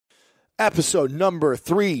episode number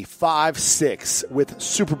 356 with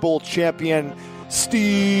Super Bowl champion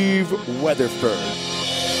Steve Weatherford.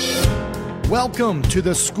 Welcome to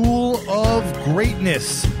the School of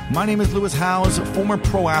Greatness. My name is Lewis Howes, former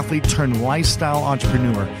pro athlete turned lifestyle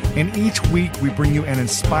entrepreneur, and each week we bring you an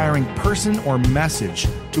inspiring person or message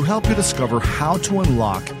to help you discover how to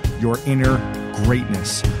unlock your inner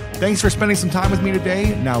greatness. Thanks for spending some time with me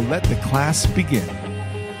today. Now let the class begin.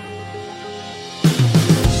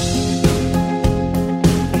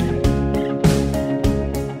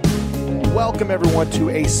 Welcome, everyone, to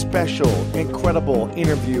a special, incredible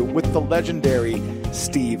interview with the legendary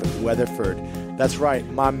Steve Weatherford. That's right,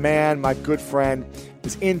 my man, my good friend,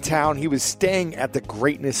 is in town. He was staying at the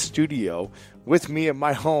Greatness Studio with me at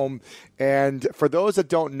my home. And for those that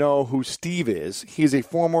don't know who Steve is, he's a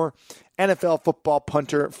former NFL football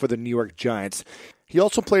punter for the New York Giants. He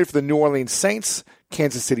also played for the New Orleans Saints,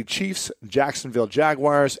 Kansas City Chiefs, Jacksonville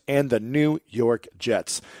Jaguars, and the New York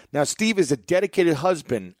Jets. Now, Steve is a dedicated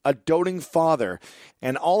husband, a doting father,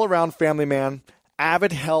 an all-around family man,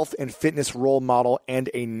 avid health and fitness role model, and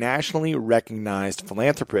a nationally recognized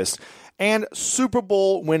philanthropist and Super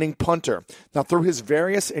Bowl winning punter. Now, through his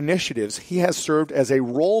various initiatives, he has served as a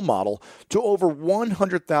role model to over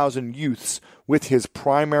 100,000 youths with his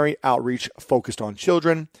primary outreach focused on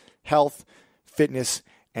children, health, fitness,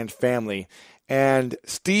 and family. And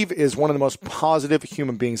Steve is one of the most positive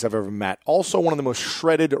human beings I've ever met. Also one of the most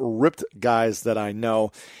shredded, ripped guys that I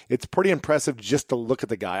know. It's pretty impressive just to look at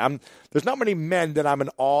the guy. There's not many men that I'm in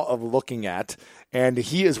awe of looking at, and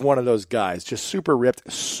he is one of those guys. Just super ripped,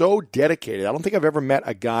 so dedicated. I don't think I've ever met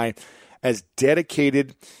a guy as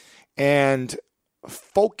dedicated and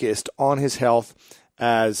focused on his health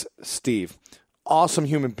as Steve. Awesome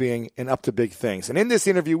human being and up to big things. And in this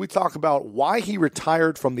interview, we talk about why he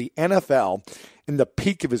retired from the NFL in the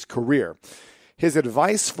peak of his career, his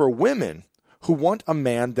advice for women who want a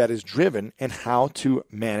man that is driven, and how to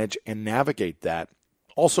manage and navigate that.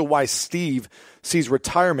 Also, why Steve sees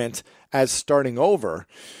retirement as starting over.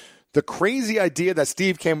 The crazy idea that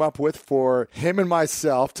Steve came up with for him and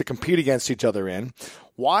myself to compete against each other in.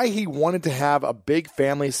 Why he wanted to have a big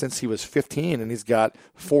family since he was 15 and he's got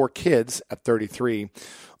 4 kids at 33.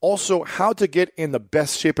 Also, how to get in the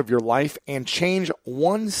best shape of your life and change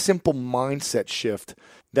one simple mindset shift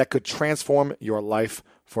that could transform your life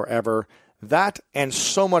forever. That and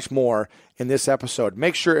so much more in this episode.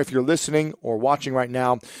 Make sure if you're listening or watching right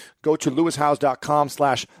now, go to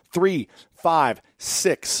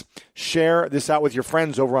lewishowes.com/356. Share this out with your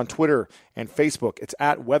friends over on Twitter and Facebook. It's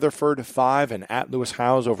at Weatherford5 and at Lewis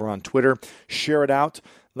Howes over on Twitter. Share it out.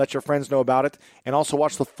 Let your friends know about it. And also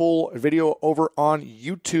watch the full video over on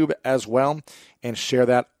YouTube as well. And share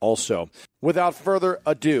that also. Without further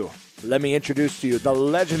ado, let me introduce to you the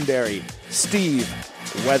legendary Steve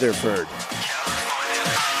Weatherford.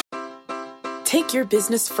 Take your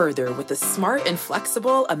business further with the smart and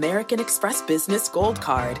flexible American Express Business Gold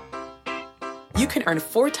Card. You can earn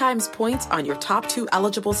 4 times points on your top 2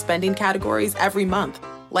 eligible spending categories every month,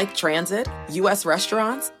 like transit, U.S.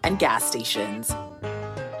 restaurants, and gas stations.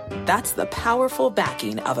 That's the powerful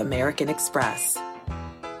backing of American Express.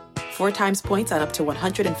 4 times points on up to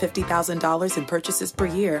 $150,000 in purchases per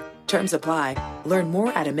year. Terms apply. Learn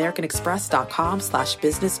more at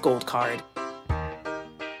americanexpress.com/businessgoldcard.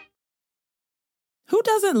 Who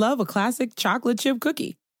doesn't love a classic chocolate chip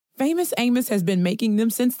cookie? Famous Amos has been making them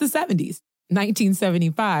since the 70s,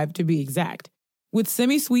 1975 to be exact. With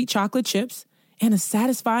semi-sweet chocolate chips and a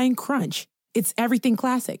satisfying crunch, it's everything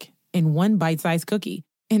classic in one bite-sized cookie,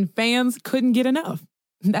 and fans couldn't get enough.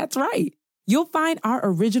 That's right. You'll find our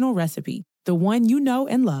original recipe, the one you know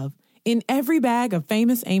and love, in every bag of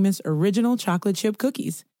Famous Amos original chocolate chip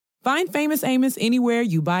cookies. Find Famous Amos anywhere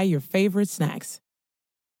you buy your favorite snacks.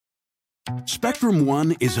 Spectrum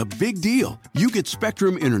One is a big deal. You get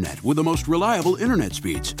Spectrum Internet with the most reliable internet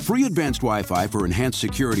speeds, free advanced Wi-Fi for enhanced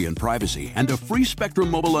security and privacy, and a free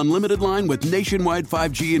Spectrum Mobile Unlimited line with nationwide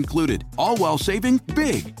 5G included, all while saving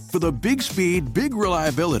big. For the big speed, big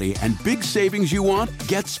reliability, and big savings you want,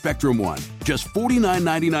 get Spectrum One. Just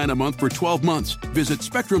 $49.99 a month for 12 months. Visit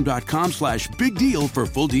spectrum.com/big deal for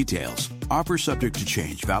full details. Offer subject to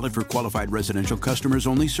change. Valid for qualified residential customers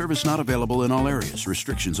only. Service not available in all areas.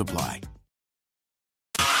 Restrictions apply.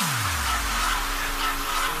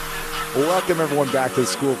 Welcome, everyone, back to the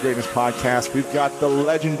School of Greatness podcast. We've got the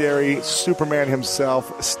legendary Superman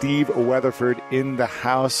himself, Steve Weatherford, in the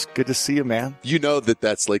house. Good to see you, man. You know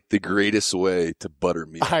that's like the greatest way to butter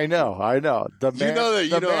me. I know. The man,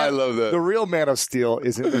 I love that. The real Man of Steel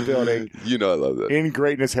is in the building. I love that. In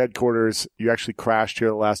Greatness headquarters. You actually crashed here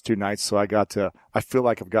the last 2 nights, so I feel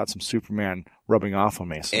like I've got some Superman rubbing off on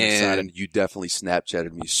me. So I'm excited. And you definitely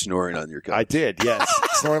Snapchatted me snoring on your couch. I did, yes.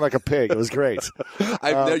 Snoring like a pig. It was great.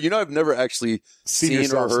 I've never actually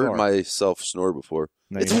seen or heard myself snore before.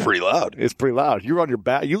 No, it's pretty loud. It's pretty loud. You're on your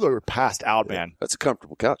back. You were passed out, man. That's a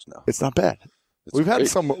comfortable couch now. It's not bad. We've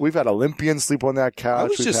had Olympians sleep on that couch. I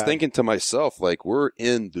was just thinking to myself, like, we're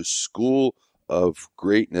in the School of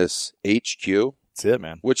Greatness HQ. That's it,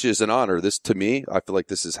 man. Which is an honor. This, to me, I feel like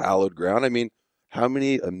this is hallowed ground. I mean, how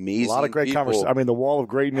many amazing a lot of great conversations. I mean, the Wall of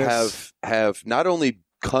Greatness have not only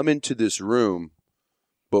come into this room,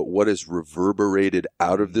 but what has reverberated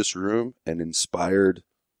out of this room and inspired,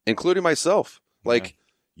 including myself. Like,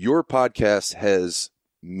 your podcast has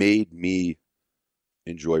made me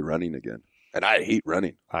enjoy running again. And I hate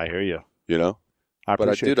running. I hear you. You know?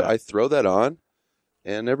 I throw that on,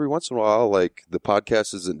 and every once in a while, like, the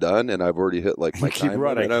podcast isn't done, and I've already hit, like, my time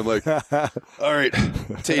limit, and I'm like, all right,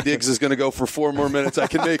 Tay Diggs is going to go for 4 more minutes. I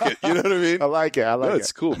can make it. You know what I mean? I like it.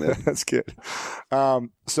 It's cool, man. That's good.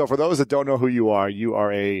 So for those that don't know who you are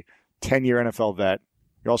a 10-year NFL vet.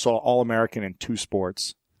 You're also an All-American in 2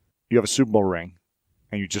 sports. You have a Super Bowl ring,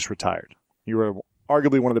 and you just retired. You were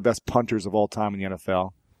arguably one of the best punters of all time in the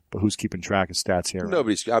NFL. But who's keeping track of stats here? Right?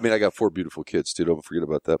 Nobody's. I mean, I got 4 beautiful kids, too. Don't forget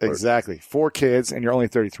about that part. Exactly. 4 kids, and you're only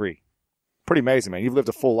 33. Pretty amazing, man. You've lived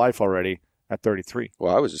a full life already at 33.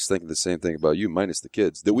 Well, I was just thinking the same thing about you, minus the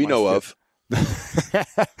kids that we know of.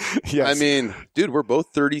 Yes. I mean, dude, we're both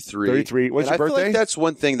 33. 33. What's your birthday? I feel like that's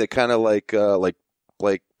one thing that kind of like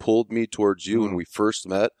pulled me towards you when we first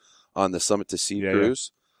met on the Summit to Sea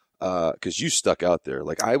cruise. Because you stuck out there.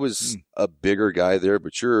 Like, I was a bigger guy there,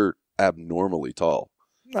 but you're abnormally tall.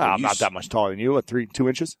 No, I'm not that much taller than you. What, 2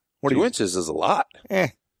 inches? 2 inches is a lot.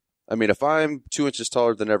 I mean, if I'm 2 inches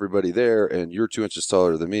taller than everybody there and you're 2 inches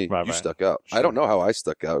taller than me, you stuck out. Sure. I don't know how I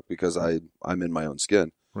stuck out because I'm in my own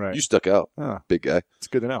skin. Right. You stuck out, big guy. It's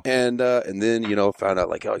good to know. And then, found out,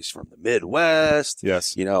 like, he's from the Midwest.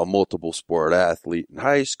 Yes. Multiple sport athlete in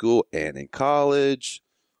high school and in college.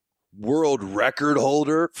 World record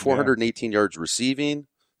holder, 418 yards receiving.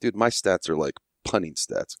 Dude, my stats are like punting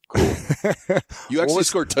stats. Cool. You actually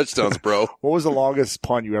scored touchdowns, bro. What was the longest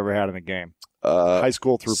punt you ever had in a game? High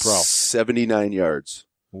school through pro? 79 yards.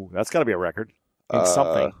 Ooh, that's got to be a record. In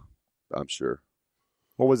something. I'm sure.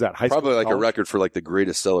 What was that? High school? Probably like a record for like the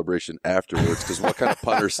greatest celebration afterwards, because what kind of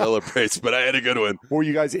punter celebrates? But I had a good one. Were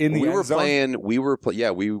you guys in the end zone?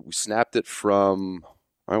 We snapped it from,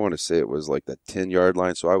 I want to say it was like that 10-yard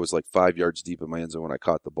line. So I was like 5 yards deep in my end zone when I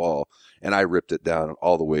caught the ball, and I ripped it down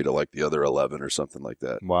all the way to like the other 11 or something like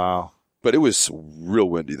that. Wow. But it was real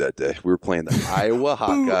windy that day. We were playing the Iowa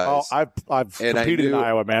Hawkeyes. I've competed in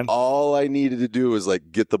Iowa, man. All I needed to do was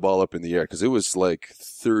like get the ball up in the air, because it was like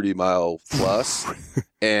 30-mile plus,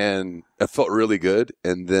 and it felt really good.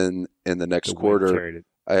 And then in the next quarter,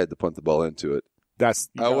 I had to punt the ball into it.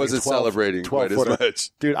 I wasn't celebrating quite as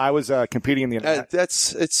much. Dude, I was competing in the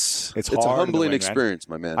it's a humbling experience,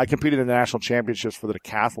 my man. I competed in the national championships for the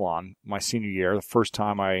decathlon my senior year. The first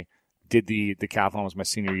time I did the decathlon was my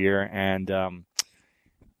senior year, and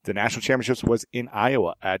the national championships was in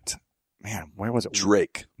Iowa at, man, where was it?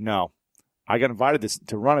 Drake. No. I got invited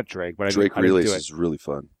to run at Drake, but Drake I didn't Relays do it. is really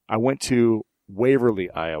fun. I went to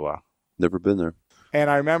Waverly, Iowa. Never been there. And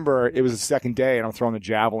I remember it was the second day, and I'm throwing the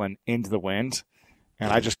javelin into the wind,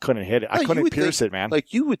 and I just couldn't hit it. I couldn't pierce it, man.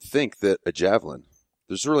 Like, you would think that a javelin,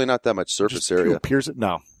 there's really not that much surface area. Pierce it?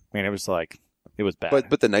 No. Man, it was like, it was bad.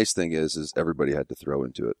 But the nice thing is everybody had to throw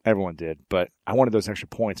into it. Everyone did, but I wanted those extra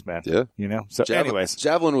points, man. Yeah. So anyways.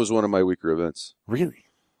 Javelin was one of my weaker events. Really?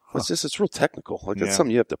 Huh. It's real technical. Like, that's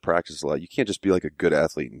something you have to practice a lot. You can't just be like a good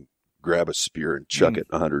athlete and grab a spear and chuck it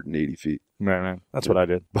 180 feet. Man, that's what I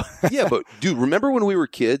did. Yeah, but dude, remember when we were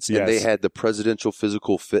kids and they had the presidential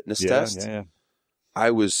physical fitness test? Yeah. I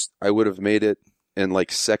would have made it in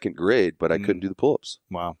like second grade, but I couldn't do the pull-ups.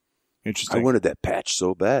 Wow. Interesting. I wanted that patch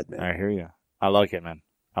so bad, man. I hear you. I like it, man.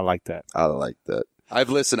 I like that. I've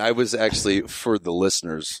listened. I was actually, for the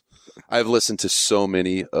listeners, I've listened to so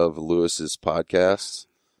many of Lewis's podcasts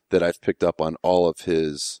that I've picked up on all of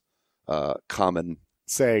his common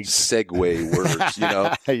segue words,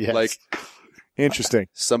 Yes. Like, interesting.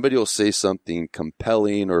 Somebody will say something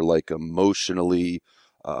compelling or like emotionally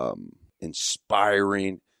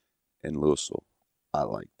inspiring, and Lewis will, I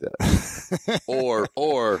like that.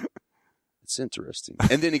 or it's interesting.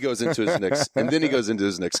 And then he goes into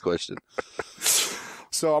his next question.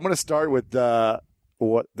 So I'm going to start with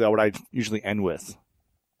what I usually end with.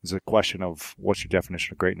 Is a question of what's your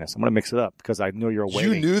definition of greatness. I'm going to mix it up because I know you're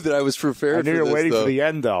waiting. You knew that I was prepared. I knew you were waiting for the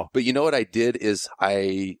end, though. But you know what I did is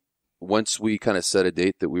once we kind of set a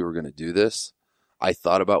date that we were going to do this, I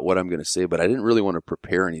thought about what I'm going to say, but I didn't really want to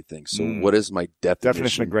prepare anything. So what is my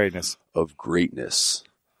definition of greatness?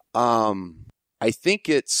 I think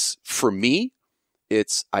for me,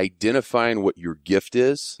 it's identifying what your gift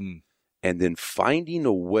is and then finding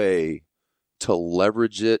a way to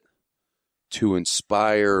leverage it to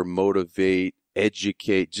inspire, motivate,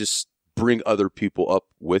 educate, just bring other people up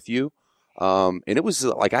with you. And it was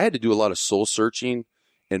like I had to do a lot of soul searching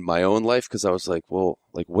in my own life because I was like, well,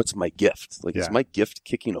 like, what's my gift? Like, is my gift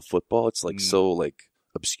kicking a football? It's like so like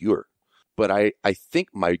obscure. But I think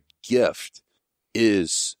my gift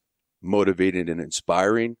is motivating and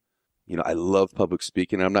inspiring. You know, I love public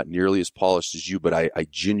speaking. I'm not nearly as polished as you, but I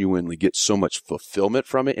genuinely get so much fulfillment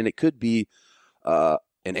from it. And it could be an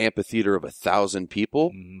amphitheater of 1,000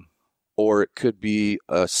 people, or it could be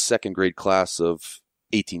a second grade class of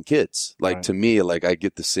 18 kids. Like to me, like I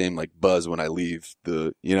get the same like buzz when I leave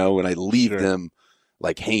when I leave them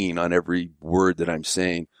like hanging on every word that I'm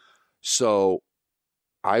saying. So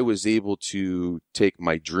I was able to take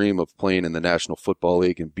my dream of playing in the National Football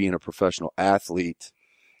League and being a professional athlete,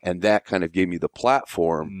 and that kind of gave me the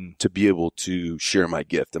platform to be able to share my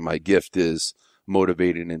gift. And my gift is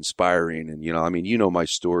motivating and inspiring. And, my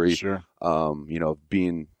story,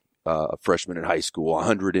 being a freshman in high school,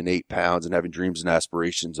 108 pounds and having dreams and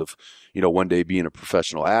aspirations of, one day being a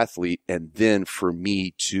professional athlete. And then for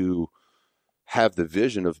me to have the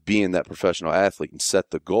vision of being that professional athlete and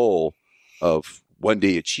set the goal of one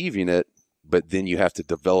day achieving it, but then you have to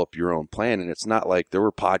develop your own plan. And it's not like there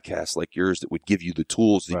were podcasts like yours that would give you the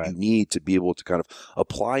tools that you need to be able to kind of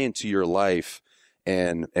apply into your life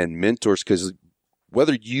and mentors. Because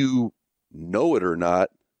whether you know it or not,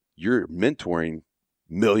 you're mentoring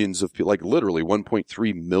millions of people, like literally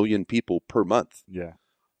 1.3 million people per month. Yeah.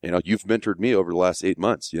 You've mentored me over the last 8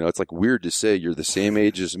 months. It's like weird to say you're the same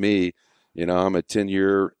age as me. I'm a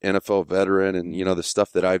 10-year NFL veteran and, the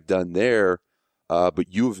stuff that I've done there. But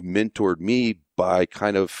you've mentored me by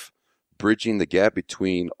kind of bridging the gap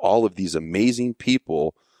between all of these amazing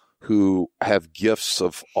people who have gifts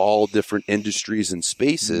of all different industries and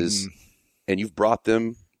spaces, and you've brought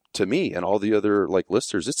them to me and all the other like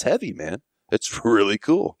listeners. It's heavy, man. It's really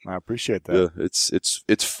cool. I appreciate that. Yeah,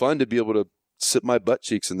 it's fun to be able to sit my butt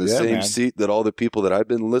cheeks in the same seat that all the people that I've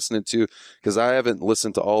been listening to, because I haven't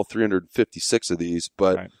listened to all 356 of these,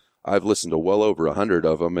 but I've listened to well over 100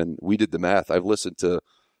 of them, and we did the math.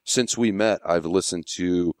 Since we met, I've listened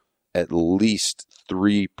to at least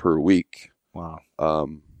 3 per week. Wow.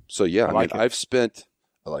 So yeah, I've spent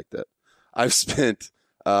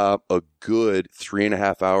a good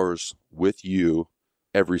 3.5 hours with you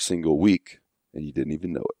every single week, and you didn't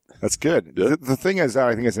even know it. That's good. Yeah. The thing is that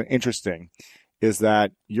I think is interesting is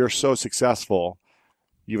that you're so successful.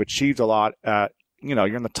 You've achieved a lot at,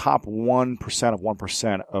 you're in the top 1% of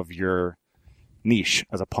 1% of your niche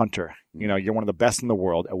as a punter. You're one of the best in the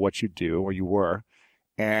world at what you do, or you were.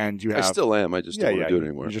 And you have. I still am. I just don't want to do it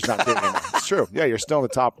anymore. You're just not doing it anymore. It's true. Yeah, you're still in the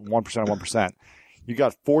top 1% of 1%. You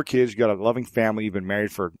got 4 kids. You got a loving family. You've been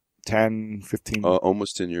married for 10, 15.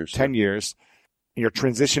 Almost 10 years. 10 years. You're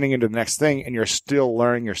transitioning into the next thing, and you're still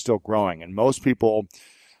learning. You're still growing. And most people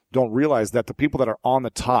don't realize that the people that are on the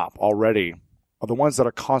top already are the ones that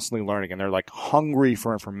are constantly learning, and they're like hungry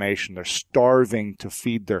for information. They're starving to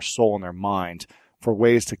feed their soul and their mind for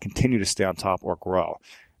ways to continue to stay on top or grow.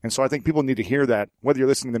 And so I think people need to hear that, whether you're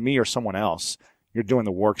listening to me or someone else, you're doing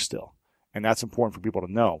the work still. And that's important for people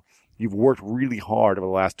to know. You've worked really hard over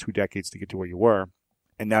the last 2 decades to get to where you were,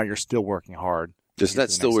 and now you're still working hard. Just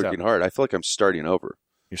not still working hard. I feel like I'm starting over.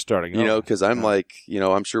 You're starting over. Because I'm like,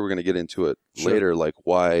 I'm sure we're going to get into it later, like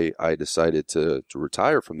why I decided to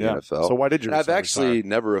retire from the NFL. So why did you retire? I've actually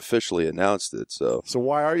never officially announced it. So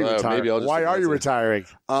why are you retiring? Why are you retiring?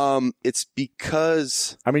 It's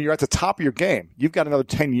because... you're at the top of your game. You've got another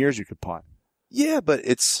 10 years you could punt. Yeah, but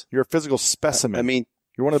you're a physical specimen.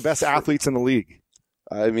 You're one of the best athletes in the league.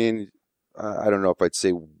 I don't know if I'd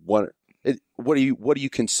say one... What do you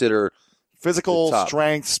consider... Physical,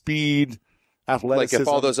 strength, speed, athleticism. Like if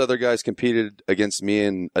all those other guys competed against me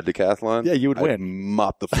in a decathlon, you would win. I'd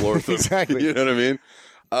mop the floor with them. Exactly. You know what I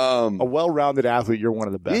mean? A well-rounded athlete, you're one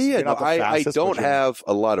of the best. Yeah, I don't have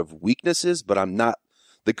a lot of weaknesses, but I'm not.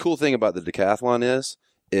 The cool thing about the decathlon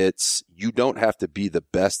is you don't have to be the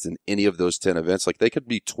best in any of those 10 events. Like they could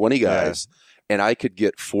be 20 guys, and I could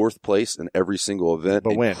get 4th place in every single event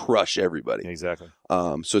and crush everybody. Exactly.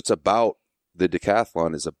 So it's about. The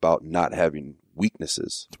decathlon is about not having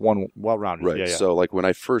weaknesses. It's one well-rounded. Right. Yeah. So like when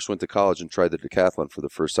I first went to college and tried the decathlon for the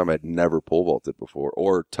first time, I'd never pole vaulted before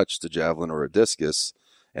or touched a javelin or a discus.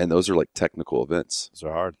 And those are like technical events. Those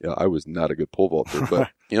are hard. I was not a good pole vaulter,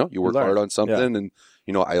 but you work hard on something, and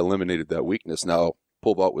I eliminated that weakness. Now,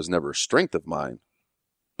 pole vault was never a strength of mine,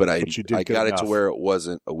 but I got it to where it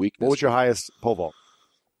wasn't a weakness. What was your highest pole vault?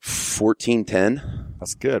 14.10.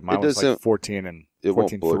 That's good. Mine was like 14 and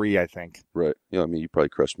 14.3, I think. Right. You probably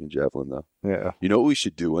crushed me in javelin though. Yeah. You know what we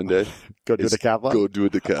should do one day? Go do a decathlon? Go do a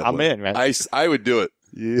decathlon. I'm in, man. I would do it.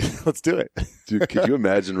 Yeah, let's do it. Dude, could you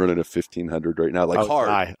imagine running a 1500 right now? Like hard.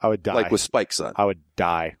 I would die. Like with spikes on. I would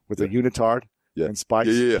die. With a unitard and spikes.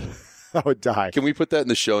 Yeah. I would die. Can we put that in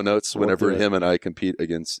the show notes whenever him and I compete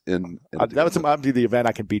against in that might be the event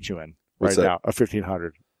I can beat you in right now, a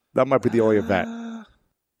 1500. That might be the only event.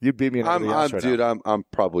 You beat me in everything else right now. I'm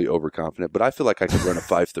probably overconfident, but I feel like I could run a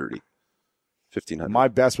 530. 1500. My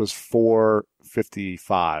best was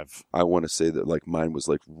 455. I want to say that like mine was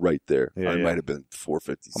like right there. I might have been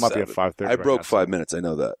 457. I might be at 530. I broke 5 minutes. I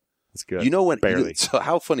know that. That's good. Barely. So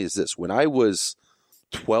how funny is this? When I was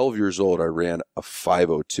 12 years old, I ran a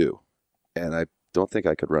 502, and I don't think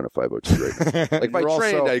I could run a 502 right now. Like if I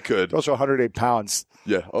trained, I could. Also 108 pounds.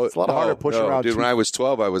 Yeah. It's a lot harder to push around. Dude, when I was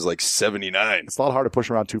 12, I was like 79. It's a lot harder to push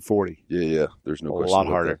around 240. Yeah. There's no question. A lot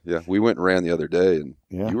harder. That. Yeah. We went and ran the other day, and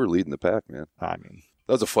you were leading the pack, man. I mean,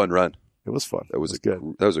 that was a fun run. It was fun. That was good.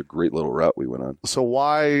 That was a great little route we went on. So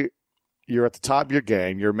why you're at the top of your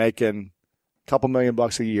game? You're making a couple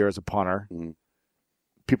 $1,000,000 a year as a punter. Mm-hmm.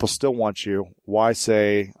 People still want you. Why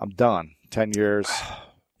say I'm done? 10 years.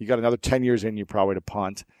 You got another 10 years in you probably to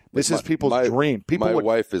punt. This is people's dream. My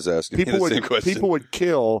wife is asking me the same question. People would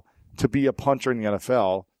kill to be a punter in the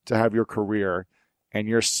NFL, to have your career, and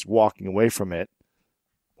you're walking away from it.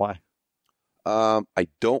 Why? I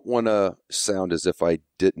don't want to sound as if I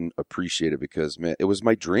didn't appreciate it because, man, it was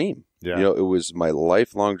my dream. Yeah. It was my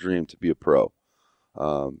lifelong dream to be a pro.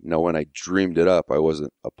 Now, when I dreamed it up, I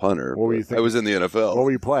wasn't a punter. What were you thinking? I was in the NFL. What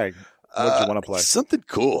were you playing? What did you want to play? Something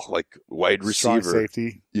cool, like wide receiver. Strong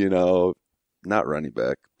safety. Not running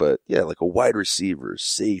back, but yeah, like a wide receiver,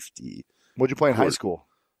 safety. What did you play in high school?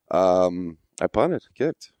 I punted,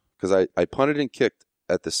 kicked. Because I punted and kicked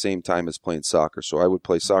at the same time as playing soccer. So I would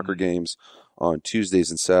play soccer games on Tuesdays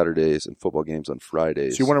and Saturdays and football games on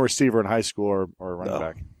Fridays. So you weren't a receiver in high school or a running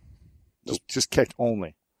back? Just kicked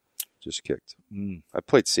only? Just kicked. I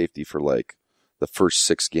played safety for like the first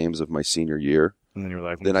 6 games of my senior year. And then you were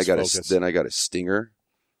like, then I got a stinger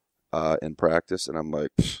in practice, and I'm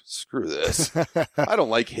like, screw this. I don't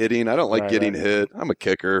like hitting. I don't like getting hit. I'm a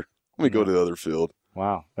kicker. Let me go to the other field.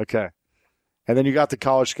 Wow. Okay. And then you got the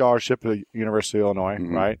college scholarship at the University of Illinois,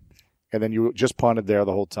 right? And then you just punted there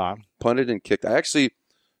the whole time. Punted and kicked. I actually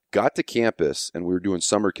got to campus, and we were doing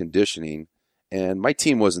summer conditioning, and my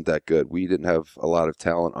team wasn't that good. We didn't have a lot of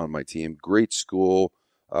talent on my team. Great school.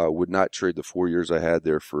 Would not trade the 4 years I had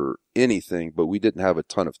there for anything, but we didn't have a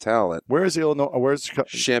ton of talent. Where is Illinois? Where's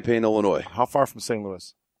Champaign, Illinois? How far from St.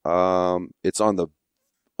 Louis? It's on the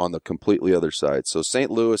completely other side. So St.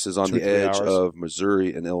 Louis is on the edge of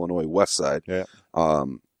Missouri and Illinois west side. Yeah.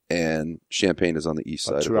 And Champaign is on the east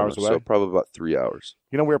side. 2 hours away. So probably about 3 hours.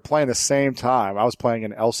 We were playing the same time. I was playing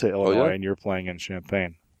in Elsa, Illinois, and you were playing in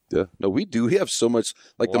Champaign. Yeah. No, we do. We have so much.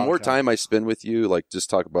 Like, the more time I spend with you, like, just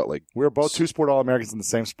talk about, like. We were both 2-sport All-Americans in the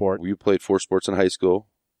same sport. We played 4 sports in high school.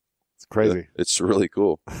 It's crazy. Yeah, it's really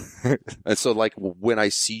cool. And so, like, when I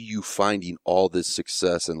see you finding all this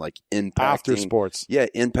success and, like, impacting. After sports. Yeah,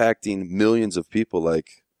 impacting millions of people,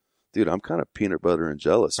 like, dude, I'm kind of peanut butter and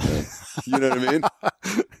jealous, man. You know what I mean?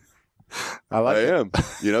 I am.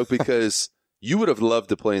 Because you would have loved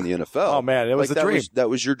to play in the NFL. Oh, man, it was a dream.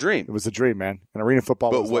 That was your dream. It was a dream, man. And arena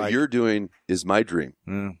football But what you're doing is my dream.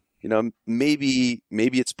 Maybe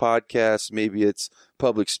it's podcasts, maybe it's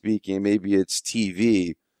public speaking, maybe it's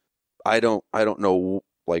TV. I don't know,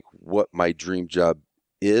 like, what my dream job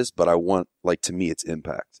is, but I want, like, to me, it's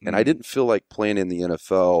impact. And I didn't feel like playing in the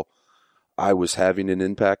NFL, I was having an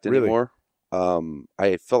impact anymore. Really?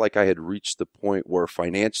 I felt like I had reached the point where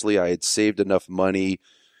financially I had saved enough money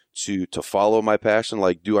to follow my passion.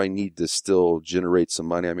 Like, do I need to still generate some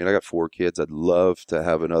money? I mean, I got 4 kids. I'd love to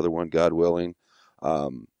have another one, God willing. I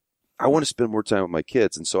want to spend more time with my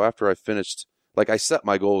kids. And so after I finished, like, I set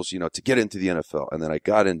my goals, to get into the NFL, and then I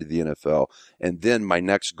got into the NFL. And then my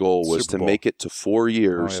next goal was to make it to 4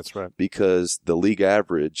 years. Oh, that's right. Because the league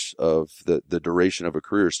average of the duration of a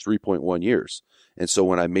career is 3.1 years. And so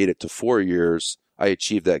when I made it to 4 years, I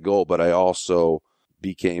achieved that goal, but I also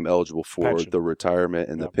became eligible for the retirement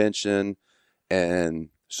and the pension. And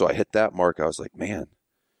so I hit that mark. I was like, man,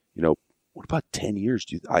 what about 10 years?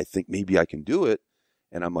 I think maybe I can do it.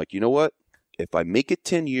 And I'm like, you know what? If I make it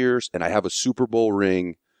 10 years and I have a Super Bowl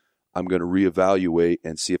ring, I'm going to reevaluate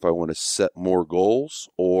and see if I want to set more goals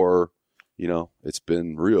or, it's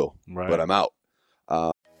been real, but I'm out.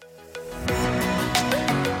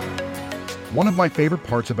 One of my favorite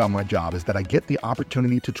parts about my job is that I get the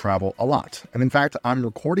opportunity to travel a lot. And in fact, I'm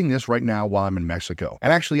recording this right now while I'm in Mexico.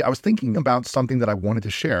 And actually, I was thinking about something that I wanted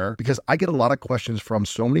to share because I get a lot of questions from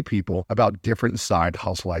so many people about different side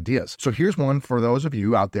hustle ideas. So here's one for those of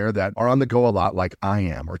you out there that are on the go a lot like I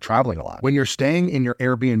am or traveling a lot. When you're staying in your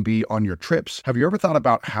Airbnb on your trips, have you ever thought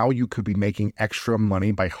about how you could be making extra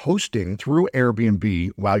money by hosting through Airbnb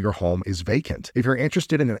while your home is vacant? If you're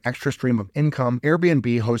interested in an extra stream of income,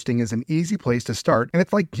 Airbnb hosting is an easy place to start, and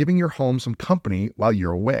it's like giving your home some company while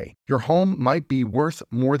you're away. Your home might be worth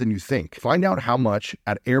more than you think. Find out how much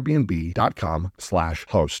at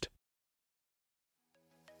airbnb.com/host.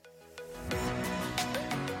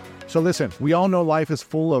 So listen, we all know life is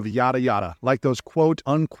full of yada yada, like those quote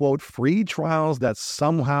unquote free trials that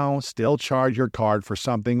somehow still charge your card for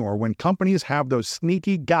something, or when companies have those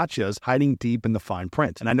sneaky gotchas hiding deep in the fine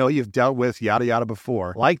print. And I know you've dealt with yada yada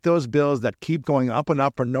before, like those bills that keep going up and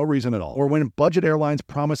up for no reason at all, or when budget airlines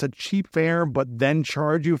promise a cheap fare but then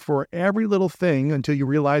charge you for every little thing until you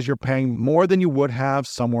realize you're paying more than you would have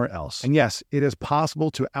somewhere else. And yes, it is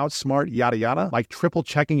possible to outsmart yada yada, like triple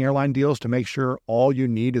checking airline deals to make sure all you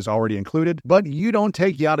need is already included, but you don't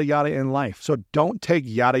take yada yada in life. So don't take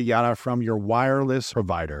yada yada from your wireless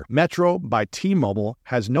provider. Metro by T-Mobile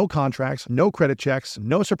has no contracts, no credit checks,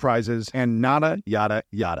 no surprises, and nada yada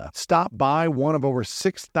yada. Stop by one of over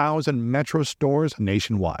 6,000 Metro stores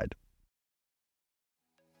nationwide.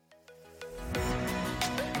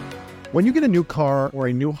 When you get a new car or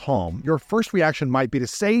a new home, your first reaction might be to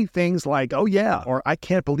say things like, oh yeah, or I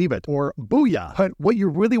can't believe it, or booyah. But what you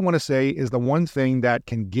really want to say is the one thing that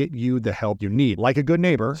can get you the help you need. Like a good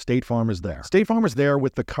neighbor, State Farm is there. State Farm is there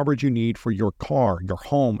with the coverage you need for your car, your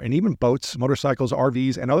home, and even boats, motorcycles,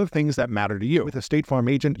 RVs, and other things that matter to you. With a State Farm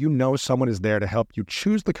agent, you know someone is there to help you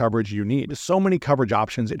choose the coverage you need. With so many coverage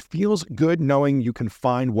options, it feels good knowing you can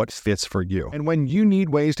find what fits for you. And when you need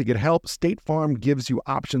ways to get help, State Farm gives you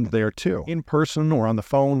options there too. In person or on the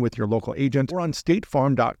phone with your local agent or on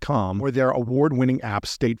statefarm.com, where their award-winning app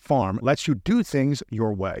State Farm lets you do things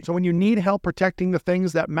your way. So when you need help protecting the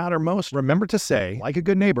things that matter most, remember to say, like a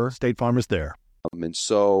good neighbor, State Farm is there. And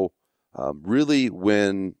so really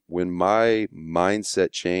when my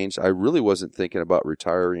mindset changed, I really wasn't thinking about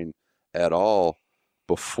retiring at all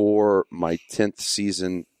before my 10th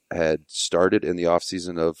season had started in the off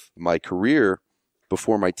season of my career,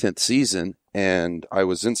 before my 10th season. And I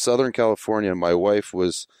was in Southern California, and my wife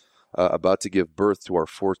was about to give birth to our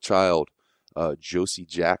fourth child, Josie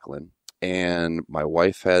Jacqueline. And my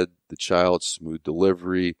wife had the child, smooth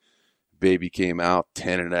delivery. Baby came out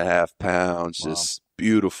 10.5 pounds, wow. Just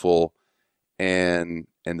beautiful. And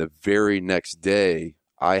the very next day,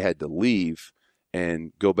 I had to leave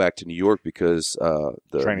and go back to New York because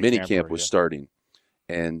the mini camp was starting.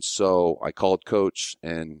 And so I called Coach,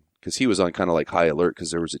 and because he was on kind of like high alert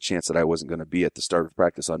because there was a chance that I wasn't going to be at the start of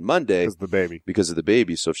practice on Monday. Because of the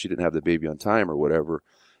baby. So if she didn't have the baby on time or whatever.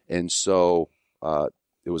 And so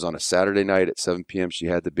it was on a Saturday night at 7 p.m. She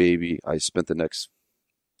had the baby. I spent the next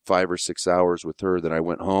 5 or 6 hours with her. Then I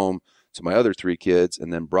went home to my other 3 kids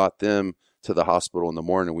and then brought them to the hospital in the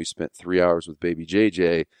morning. We spent 3 hours with baby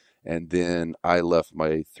JJ. And then I left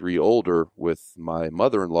my 3 older with my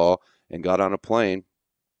mother-in-law and got on a plane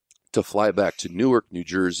to fly back to Newark, New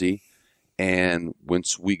Jersey. And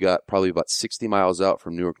once we got probably about 60 miles out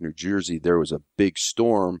from Newark, New Jersey, there was a big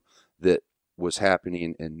storm that was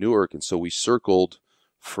happening in Newark. And so we circled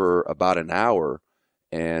for about an hour,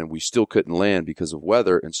 and we still couldn't land because of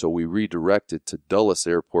weather. And so we redirected to Dulles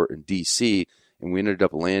Airport in D.C., and we ended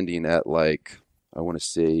up landing at like, I want to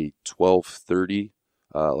say 12:30,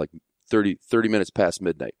 like 30 minutes past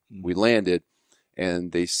midnight. Mm-hmm. We landed.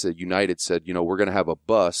 And they said, United said, we're going to have a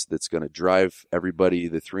bus that's going to drive everybody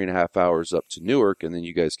the 3.5 hours up to Newark, and then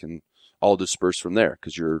you guys can all disperse from there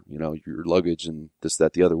because your luggage and this,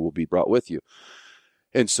 that, the other will be brought with you.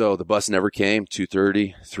 And so the bus never came.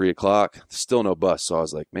 2:30, 3 o'clock, still no bus. So I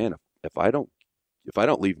was like, man, if I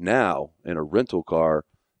don't leave now in a rental car,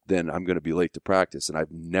 then I'm going to be late to practice. And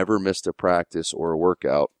I've never missed a practice or a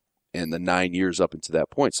workout in the 9 years up until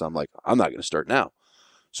that point. So I'm like, I'm not going to start now.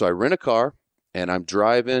 So I rent a car. And I'm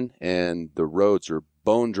driving, and the roads are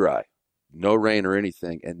bone dry, no rain or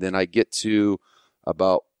anything. And then I get to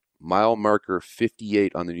about mile marker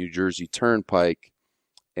 58 on the New Jersey Turnpike,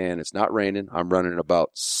 and it's not raining. I'm running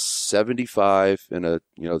about 75 and the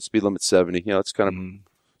speed limit's 70. It's kind of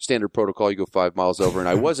standard protocol. You go 5 miles over, and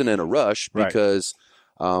I wasn't in a rush because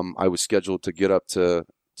I was scheduled to get up to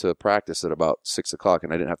to practice at about 6 o'clock,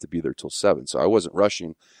 and I didn't have to be there till 7. So I wasn't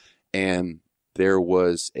rushing. And there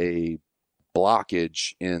was a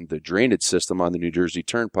blockage in the drainage system on the New Jersey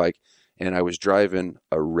Turnpike, and I was driving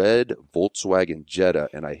a red Volkswagen Jetta,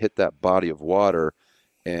 and I hit that body of water,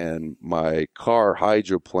 and my car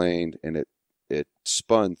hydroplaned, and it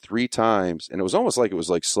spun 3 times, and it was almost like it was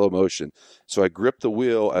like slow motion. So I gripped the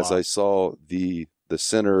wheel as I saw the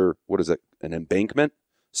center, what is it, an embankment?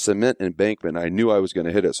 Cement embankment. I knew I was going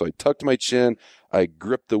to hit it. So I tucked my chin, I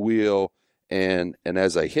gripped the wheel, and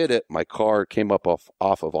as I hit it, my car came up off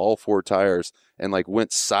of all 4 tires and like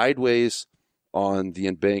went sideways on the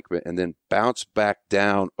embankment and then bounced back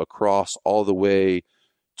down across all the way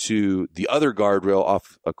to the other guardrail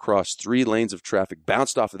off across 3 lanes of traffic,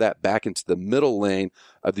 bounced off of that back into the middle lane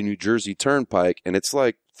of the New Jersey Turnpike. And it's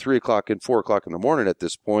like 3 o'clock and 4 o'clock in the morning at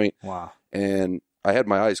this point. Wow. And I had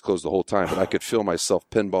my eyes closed the whole time, but I could feel myself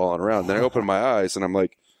pinballing around. Then I opened my eyes and I'm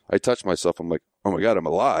like, I touched myself. I'm like, oh my God, I'm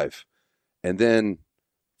alive. And then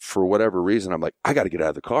for whatever reason, I'm like, I got to get out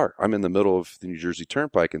of the car. I'm in the middle of the New Jersey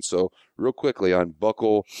Turnpike. And so real quickly, I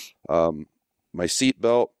unbuckle my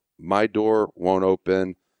seatbelt. My door won't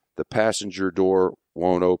open. The passenger door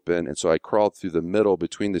won't open. And so I crawled through the middle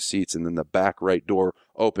between the seats, and then the back right door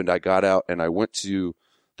opened. I got out and I went to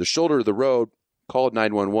the shoulder of the road, called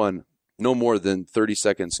 911. No more than 30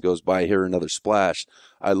 seconds goes by, I hear another splash.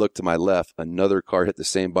 I look to my left. Another car hit the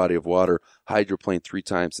same body of water, hydroplaned 3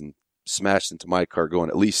 times and smashed into my car going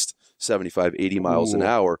at least 75, 80 miles an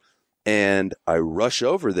hour. And I rush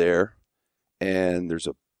over there, and there's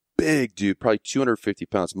a big dude, probably 250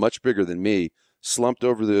 pounds, much bigger than me, slumped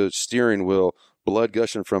over the steering wheel, blood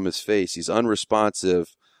gushing from his face. He's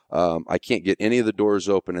unresponsive. I can't get any of the doors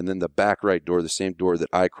open. And then the back right door, the same door that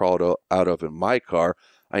I crawled out of in my car,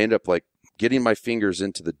 I end up like getting my fingers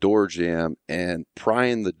into the door jamb and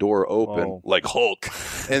prying the door open like Hulk.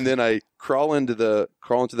 And then I crawl into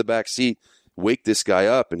the back seat, wake this guy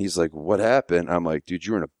up, and he's like, what happened? I'm like, dude,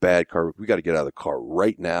 you're in a bad car. We got to get out of the car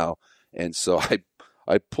right now. And so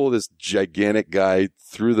I pull this gigantic guy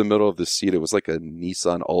through the middle of the seat. It was like a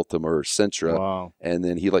Nissan Altima or Sentra. Wow. And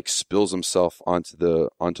then he like spills himself onto the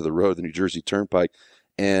road, the New Jersey Turnpike,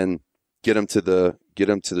 and get him to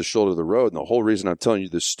the shoulder of the road. And the whole reason I'm telling you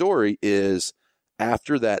this story is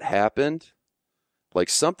after that happened, like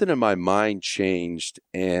something in my mind changed,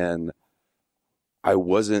 and I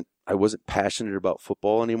wasn't passionate about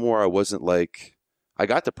football anymore. I wasn't like, I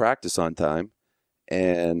got to practice on time,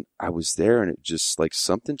 and I was there, and it just like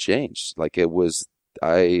something changed. Like it was,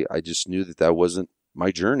 I just knew that wasn't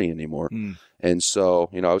my journey anymore. And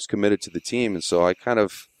so, I was committed to the team. And so I kind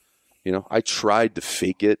of, I tried to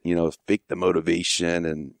fake it, fake the motivation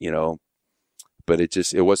and, but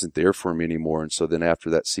it wasn't there for me anymore. And so then after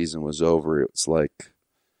that season was over, it was like,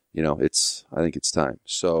 I think it's time.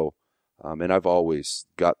 So, and I've always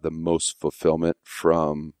got the most fulfillment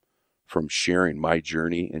from sharing my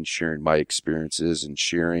journey and sharing my experiences and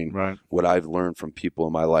sharing what I've learned from people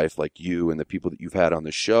in my life, like you and the people that you've had on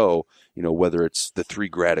the show, whether it's the 3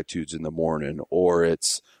 gratitudes in the morning or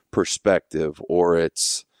it's perspective or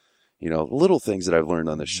it's, little things that I've learned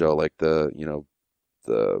on the show, like the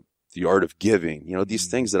art of giving, these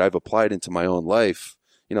things that I've applied into my own life,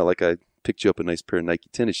 like I picked you up a nice pair of Nike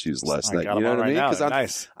tennis shoes last night. You know what I mean?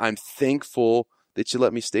 Because I'm thankful that you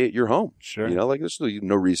let me stay at your home. Sure. Like there's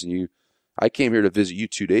no reason I came here to visit you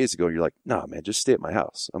 2 days ago, and you're like, nah, man, just stay at my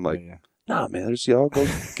house. I'm like, nah, man, I'll go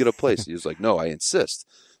get a place. He was like, no, I insist.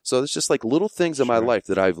 So it's just like little things in my life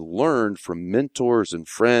that I've learned from mentors and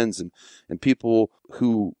friends and people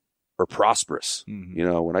who are prosperous.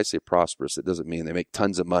 When I say prosperous, it doesn't mean they make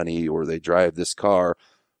tons of money or they drive this car.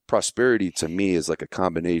 Prosperity to me is like a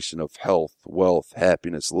combination of health, wealth,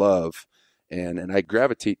 happiness, love. And I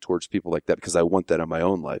gravitate towards people like that because I want that in my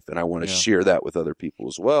own life, and I want to share that with other people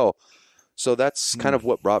as well. So that's kind of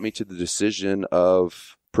what brought me to the decision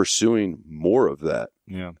of pursuing more of that.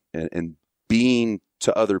 Yeah. And being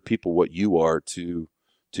to other people what you are to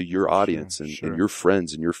your audience and your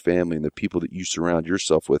friends and your family and the people that you surround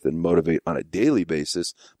yourself with and motivate on a daily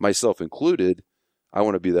basis, myself included. I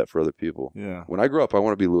want to be that for other people. Yeah. When I grow up, I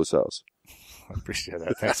want to be Lewis Howes. I appreciate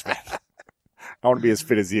that. Thanks, man. I want to be as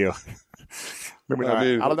fit as you. I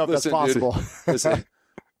don't know if that's possible. Dude, listen,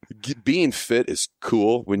 being fit is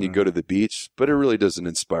cool when you go to the beach, but it really doesn't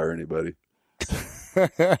inspire anybody.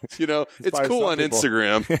 It's cool on people.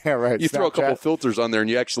 Instagram. Yeah, right. You throw a couple filters on there and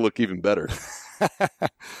you actually look even better.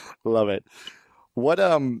 Love it. When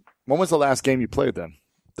was the last game you played then?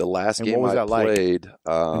 The last game I played.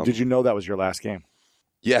 Did you know that was your last game?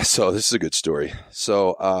 Yeah, so this is a good story.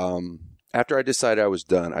 So after I decided I was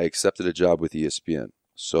done, I accepted a job with ESPN.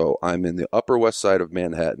 So I'm in the Upper West Side of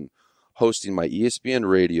Manhattan hosting my ESPN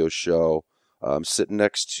radio show. I'm sitting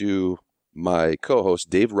next to my co-host,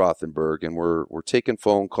 Dave Rothenberg, and we're taking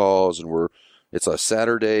phone calls, and it's a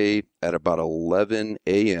Saturday at about 11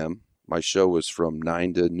 a.m. My show was from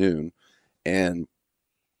 9 to noon, and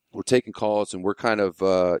we're taking calls, and we're kind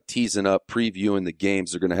of teasing up, previewing the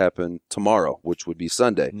games that are going to happen tomorrow, which would be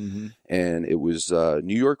Sunday. Mm-hmm. And it was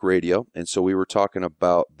New York radio, and so we were talking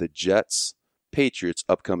about the Jets-Patriots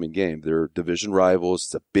upcoming game. They're division rivals.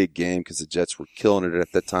 It's a big game because the Jets were killing it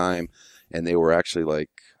at the time, and they were actually like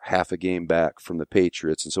half a game back from the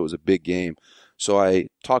Patriots, and so it was a big game. So I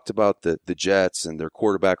talked about the Jets and their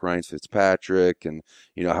quarterback, Ryan Fitzpatrick, and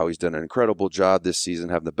how he's done an incredible job this season,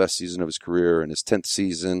 having the best season of his career in his 10th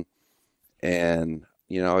season. And,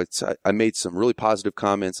 I made some really positive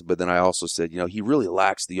comments, but then I also said, he really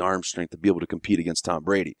lacks the arm strength to be able to compete against Tom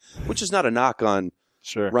Brady, which is not a knock on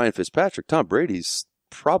Ryan Fitzpatrick. Tom Brady's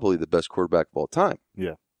probably the best quarterback of all time.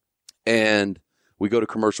 Yeah. And we go to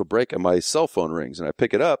commercial break, and my cell phone rings, and I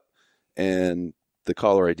pick it up, and the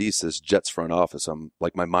caller ID says Jets front office. I'm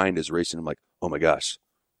like, my mind is racing. I'm like, oh my gosh,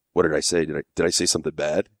 what did I say? Did I say something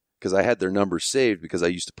bad? Because I had their number saved because I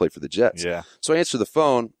used to play for the Jets. Yeah. So I answer the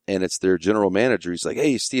phone, and it's their general manager. He's like,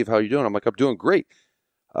 hey, Steve, how you doing? I'm like, I'm doing great.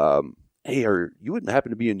 Hey, you wouldn't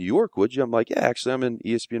happen to be in New York, would you? I'm like, yeah, actually, I'm in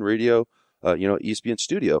ESPN radio, ESPN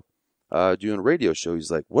studio, doing a radio show.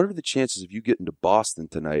 He's like, what are the chances of you getting to Boston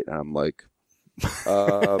tonight? And I'm like,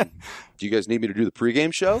 do you guys need me to do the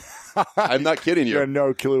pregame show? I'm not kidding you. You had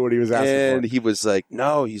no clue what he was asking for. And he was like,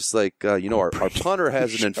 no, he's like, our punter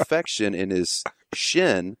has an infection in his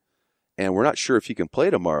shin, and we're not sure if he can play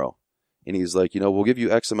tomorrow. And he's like, we'll give you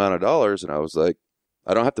X amount of dollars. And I was like,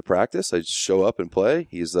 I don't have to practice. I just show up and play.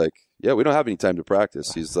 He's like, yeah, we don't have any time to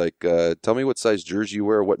practice. He's like, tell me what size jersey you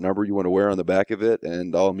wear, what number you want to wear on the back of it,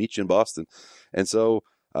 and I'll meet you in Boston. And so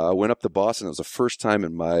I went up to Boston. It was the first time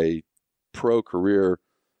in my pro career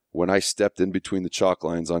when I stepped in between the chalk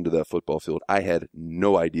lines onto that football field. I had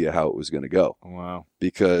no idea how it was going to go. Wow.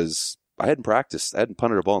 Because I hadn't practiced. I hadn't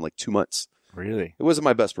punted a ball in like 2 months. Really? It wasn't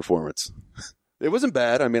my best performance. It wasn't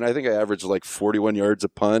bad. I mean, I think I averaged like 41 yards a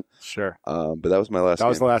punt. Sure. But that was my last game. That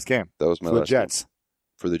was the last game. That was my for last the Jets. Game.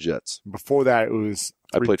 For the Jets. Before that, it was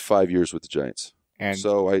I played 5 years with the Giants. And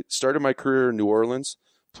so I started my career in New Orleans,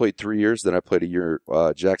 played 3 years, then I played a year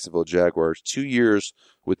Jacksonville Jaguars, 2 years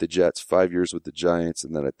with the Jets, 5 years with the Giants,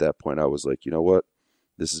 and then at that point I was like, you know what?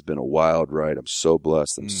 This has been a wild ride. I'm so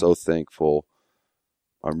blessed. I'm so thankful.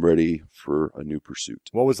 I'm ready for a new pursuit.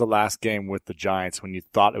 What was the last game with the Giants when you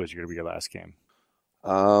thought it was going to be your last game?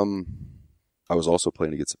 I was also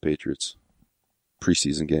playing against the Patriots.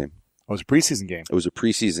 Preseason game. Oh, it was a preseason game? It was a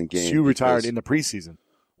preseason game. So you retired in the preseason?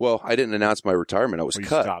 Well, I didn't announce my retirement. I was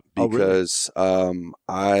cut stopped. because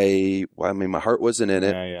my heart wasn't in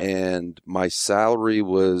it, and my salary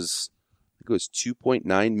was, I think it was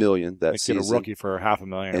 $2.9 million that season. They get a rookie for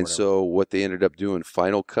 $500,000. And so what they ended up doing,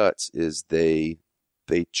 final cuts, is they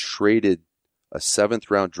traded a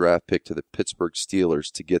 7th-round draft pick to the Pittsburgh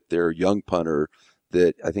Steelers to get their young punter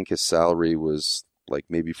that I think his salary was like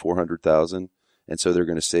maybe $400,000. And so they're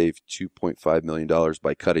going to save $2.5 million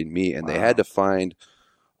by cutting me. And they had to find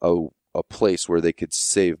a place where they could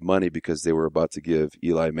save money because they were about to give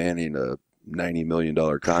Eli Manning a $90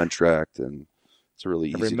 million contract. And it's really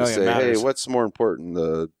easy to say, hey, what's more important,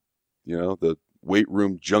 the weight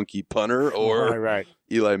room junkie punter or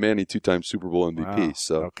Eli Manning, 2-time Super Bowl MVP. Wow.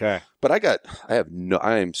 So, okay. But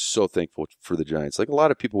I am so thankful for the Giants. Like a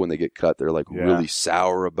lot of people when they get cut, they're like really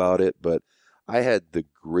sour about it. But I had the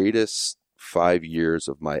greatest 5 years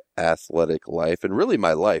of my athletic life and really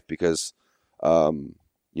my life because,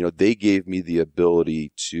 they gave me the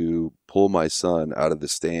ability to pull my son out of the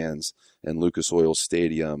stands in Lucas Oil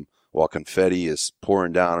Stadium while confetti is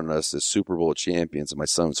pouring down on us as Super Bowl champions. And my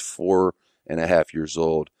son's 4.5 years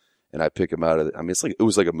old. And I pick him out of it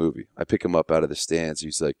was like a movie. I pick him up out of the stands.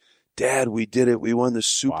 He's like, Dad, we did it. We won the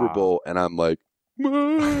Super Bowl. And I'm like,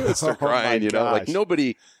 I start crying, like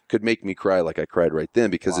nobody could make me cry like I cried right then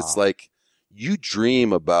because it's like you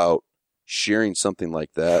dream about sharing something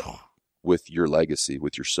like that with your legacy,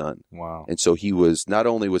 with your son. Wow. And so not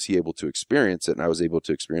only was he able to experience it and I was able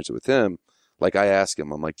to experience it with him, like I asked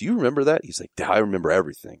him, I'm like, do you remember that? He's like, I remember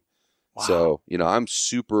everything. Wow. So, I'm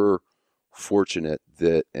super fortunate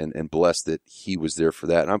that and blessed that he was there for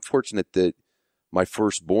that. And I'm fortunate that my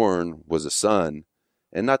firstborn was a son,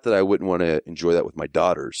 and not that I wouldn't want to enjoy that with my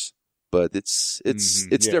daughters, but it's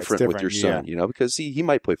different with your son, because he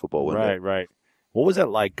might play football one day. Right. What was that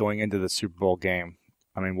like going into the Super Bowl game?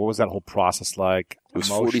 I mean, what was that whole process like? It was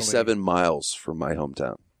 47 miles from my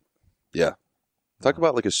hometown. Yeah. Talk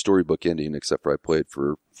about like a storybook ending, except for I played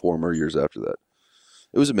for 4 more years after that.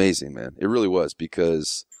 It was amazing, man. It really was,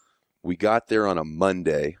 because we got there on a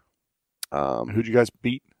Monday. Who'd you guys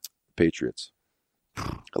beat? Patriots.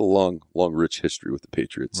 A long, rich history with the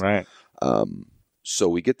Patriots. Right. So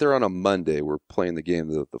we get there on a Monday. We're playing the game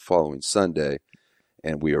the following Sunday.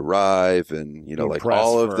 And we arrive, and, like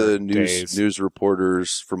all of the news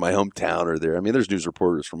reporters from my hometown are there. I mean, there's news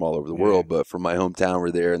reporters from all over the world, but from my hometown were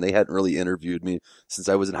there, and they hadn't really interviewed me since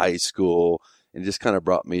I was in high school, and it just kind of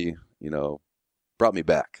brought me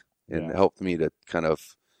back and helped me to kind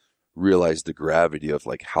of realize the gravity of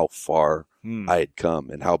like how far I had come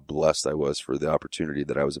and how blessed I was for the opportunity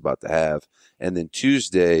that I was about to have. And then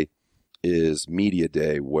Tuesday is media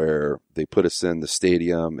day, where they put us in the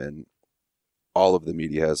stadium and all of the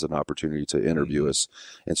media has an opportunity to interview us.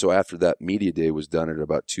 And so after that media day was done at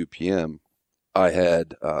about 2 p.m., I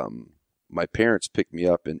had my parents pick me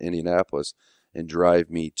up in Indianapolis and drive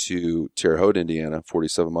me to Terre Haute, Indiana,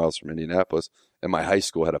 47 miles from Indianapolis. And my high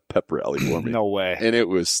school had a pep rally for me. No way. And it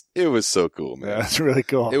was so cool, man. Yeah, that's really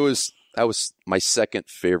cool. That was my second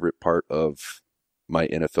favorite part of my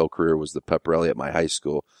NFL career, was the pep rally at my high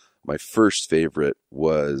school. My first favorite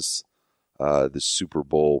was the Super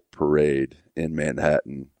Bowl parade in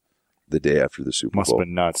Manhattan the day after the Super Bowl. Must have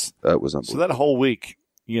been nuts. That was unbelievable. So that whole week,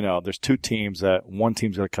 there's 2 teams that one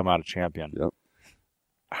team's going to come out a champion. Yep.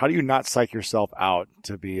 How do you not psych yourself out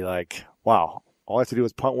to be like, wow, all I have to do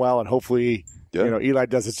is punt well, and hopefully, Eli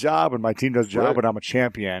does his job and my team does his job, and I'm a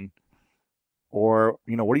champion? Or,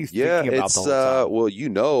 what are you thinking about the whole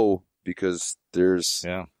time? Well, because there's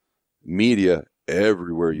media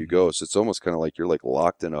everywhere you go. So it's almost kind of like you're like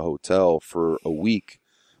locked in a hotel for a week.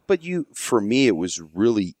 But for me, it was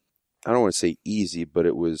really, I don't want to say easy, but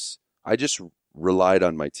I just relied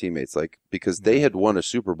on my teammates, because they had won a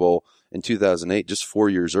Super Bowl in 2008, just 4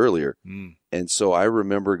 years earlier. And so I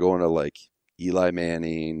remember going to like Eli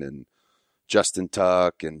Manning and Justin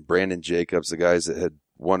Tuck and Brandon Jacobs, the guys that had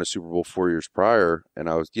won a Super Bowl 4 years prior. And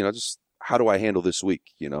I was, just, how do I handle this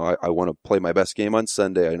week? I want to play my best game on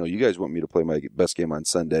Sunday. I know you guys want me to play my best game on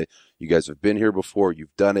Sunday. You guys have been here before.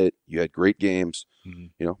 You've done it. You had great games.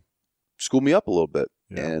 School me up a little bit.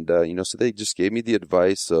 Yeah. And, so they just gave me the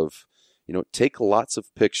advice of, take lots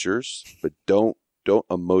of pictures, but don't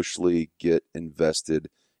emotionally get invested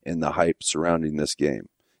in the hype surrounding this game.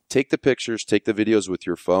 Take the pictures, take the videos with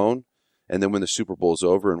your phone, and then when the Super Bowl is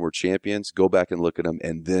over and we're champions, go back and look at them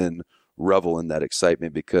and then revel in that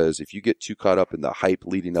excitement, because if you get too caught up in the hype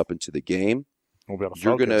leading up into the game,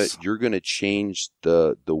 you're gonna change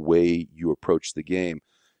the way you approach the game.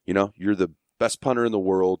 You're the best punter in the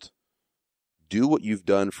world. Do what you've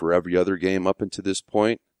done for every other game up until this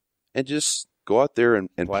point, and just go out there and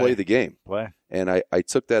play the game. And I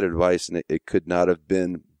took that advice, and it could not have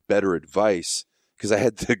been better advice, because I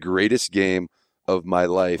had the greatest game of my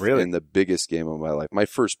life and the biggest game of my life. My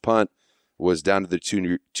first punt was down to the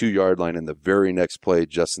 2-yard line, and the very next play,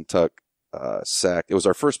 Justin Tuck sacked. It was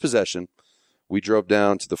our first possession. We drove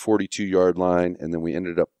down to the 42-yard line, and then we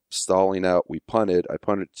ended up stalling out. We punted. I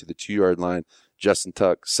punted to the 2-yard line. Justin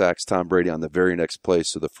Tuck sacks Tom Brady on the very next play.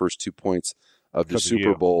 So the first 2 points of the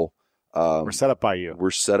Super Bowl were set up by you.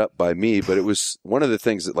 Were set up by me, but it was one of the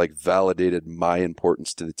things that like validated my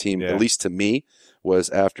importance to the team, at least to me, was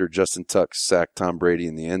after Justin Tuck sacked Tom Brady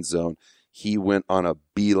in the end zone. He went on a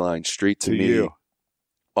beeline straight to me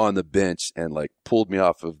on the bench and like pulled me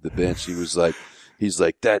off of the bench. He's like,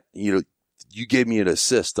 that, you gave me an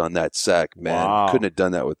assist on that sack, man. Wow. Couldn't have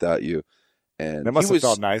done that without you. And that must have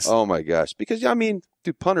felt nice. Oh my gosh. Because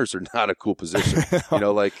dude, punters are not a cool position.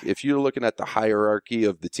 Like if you're looking at the hierarchy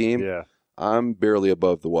of the team, I'm barely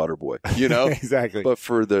above the water boy, Exactly. But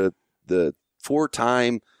for the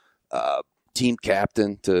 4-time team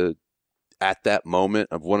captain to, at that moment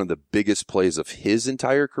of one of the biggest plays of his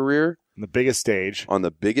entire career, on the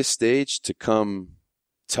biggest stage, to come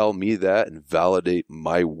tell me that and validate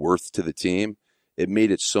my worth to the team, it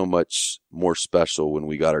made it so much more special when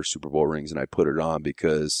we got our Super Bowl rings and I put it on,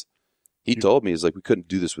 because he told me, he's like, we couldn't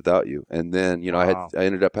do this without you. And then, I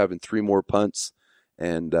ended up having 3 more punts,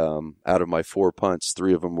 and out of my 4 punts,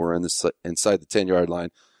 3 of them were inside the 10-yard line.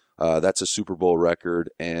 That's a Super Bowl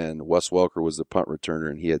record, and Wes Welker was the punt returner,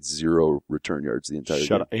 and he had 0 return yards the entire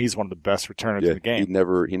game. He's one of the best returners in the game. He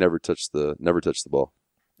never touched the ball.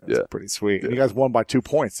 That's pretty sweet. And you guys won by 2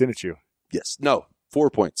 points, didn't you? Yes. No,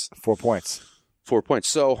 4 points. 4 points. 4 points.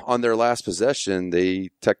 So on their last possession, they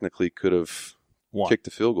technically could have kicked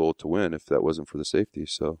the field goal to win if that wasn't for the safety.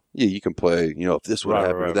 So you can play, if this would have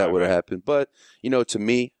happened or that would have happened. But, to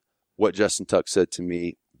me, what Justin Tuck said to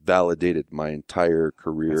me validated my entire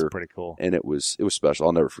career. That's pretty cool. And it was special.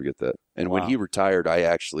 I'll never forget that. And when he retired, I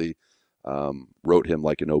actually wrote him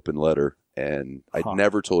like an open letter, and I'd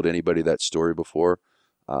never told anybody that story before.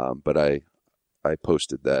 But I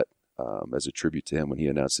posted that as a tribute to him when he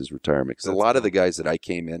announced his retirement. Because a lot of the guys that I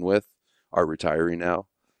came in with are retiring now,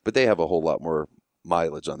 but they have a whole lot more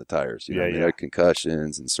mileage on the tires. You know, they had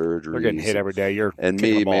concussions and surgeries. They're getting hit every day. And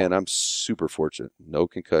me, man, I'm super fortunate. No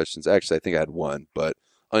concussions. Actually, I think I had one, but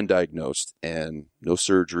undiagnosed, and no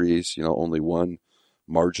surgeries. You know, only one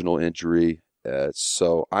marginal injury.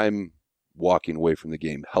 So I'm walking away from the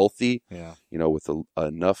game healthy. Yeah. You know, with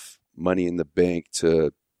enough money in the bank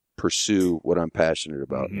to pursue what I'm passionate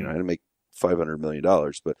about. You know, I didn't make $500 million,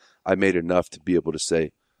 but I made enough to be able to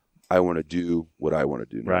say, I want to do what I want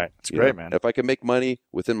to do now. Right. It's great, man. If I can make money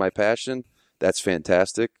within my passion, that's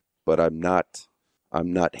fantastic, but I'm not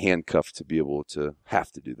handcuffed to be able to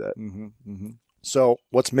have to do that. So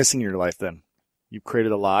what's missing in your life then? You've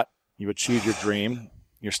created a lot. You've achieved your dream.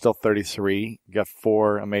 You're still 33. You got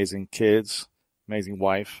 4 amazing kids, amazing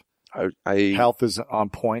wife. Health is on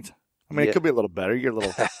point. I mean, it could be a little better. You're a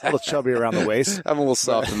little chubby around the waist. I'm a little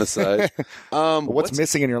soft on the side. What's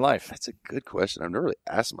missing in your life? That's a good question. I've never really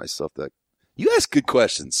asked myself that. You ask good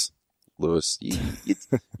questions, Lewis.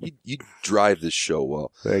 You drive this show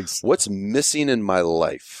well. Thanks. What's missing in my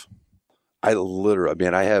life? I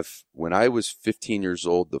have, when I was 15 years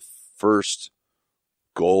old, the first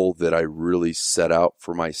goal that I really set out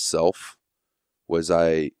for myself was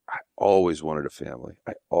I always wanted a family.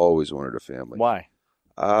 Why?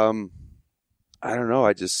 I don't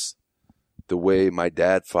know. The way my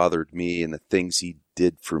dad fathered me and the things he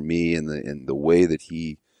did for me and the way that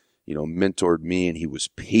he, you know, mentored me, and he was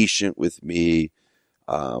patient with me,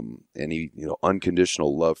 and he, you know,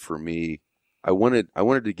 unconditional love for me. I wanted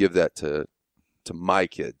to give that to my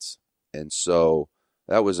kids. And so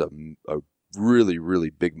that was a really, really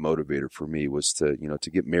big motivator for me, was to, you know, to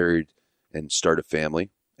get married and start a family.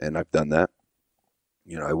 And I've done that.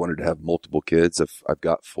 You know, I wanted to have multiple kids. I've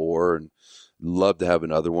got 4 and love to have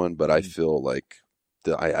another one, but I feel like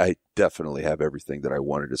I definitely have everything that I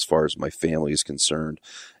wanted as far as my family is concerned.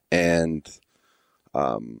 And,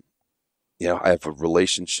 you know, I have a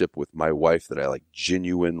relationship with my wife that I like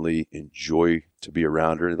genuinely enjoy to be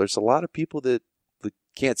around her. There's a lot of people that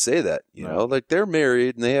can't say that, you know, like they're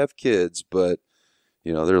married and they have kids, but,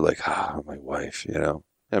 you know, they're like, my wife, you know.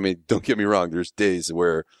 I mean, don't get me wrong. There's days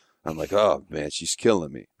where I'm like, oh man, she's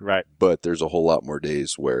killing me. Right. But there's a whole lot more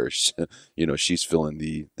days where, you know, she's feeling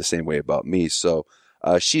the same way about me. So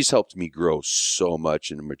she's helped me grow so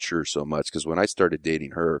much and mature so much. Because when I started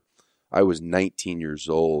dating her, I was 19 years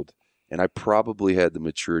old, and I probably had the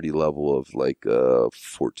maturity level of like a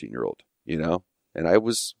 14-year-old, you know? And I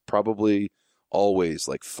was probably always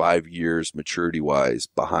like 5 years maturity-wise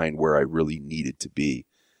behind where I really needed to be.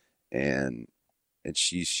 And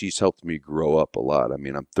she's helped me grow up a lot. I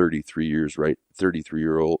mean, I'm 33 years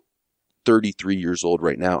old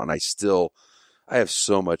right now, and I have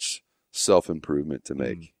so much self-improvement to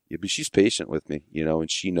make. Yeah, but she's patient with me, you know,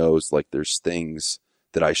 and she knows like there's things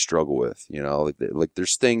that I struggle with, you know, like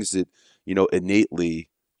there's things that, you know, innately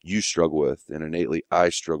you struggle with and innately I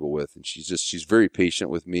struggle with. And she's very patient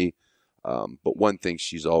with me. But one thing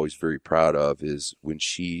she's always very proud of is when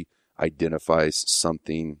she identifies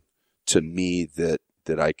something to me that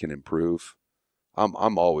I can improve,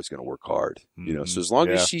 I'm always going to work hard, you know. So as long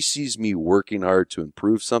as she sees me working hard to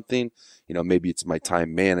improve something, you know, maybe it's my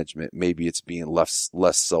time management, maybe it's being less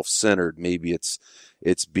self-centered, maybe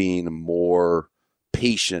it's being more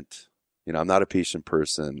patient. You know, I'm not a patient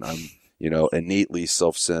person. I'm, you know, innately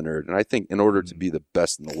self-centered. And I think in order to be the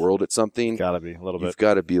best in the world at something, you've got to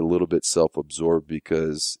be a little bit self-absorbed,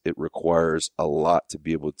 because it requires a lot to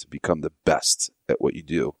be able to become the best at what you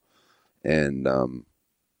do. And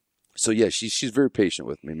so yeah, she's very patient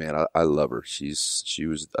with me, man. I love her. She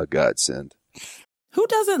was a godsend. Who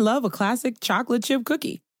doesn't love a classic chocolate chip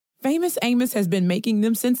cookie? Famous Amos has been making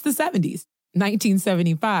them since the 70s,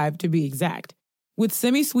 1975 to be exact. With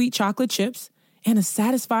semi-sweet chocolate chips and a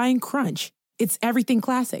satisfying crunch, it's everything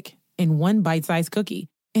classic in one bite-sized cookie,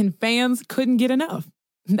 and fans couldn't get enough.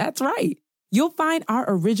 That's right. You'll find our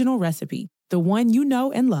original recipe, the one you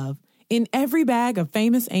know and love, in every bag of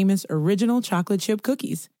Famous Amos original chocolate chip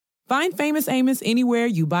cookies. Find Famous Amos anywhere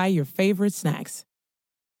you buy your favorite snacks.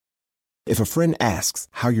 If a friend asks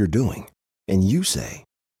how you're doing, and you say,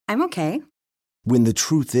 I'm okay. When the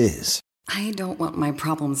truth is, I don't want my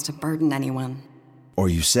problems to burden anyone. Or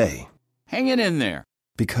you say, hang it in there.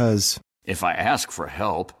 Because if I ask for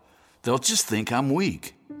help, they'll just think I'm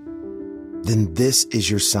weak. Then this is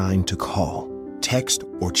your sign to call, text,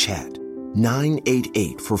 or chat.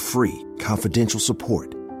 988 for free, confidential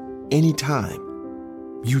support. Anytime.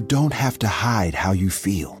 You don't have to hide how you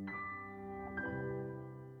feel.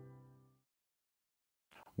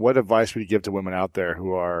 What advice would you give to women out there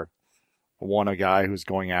who are, one, a guy who's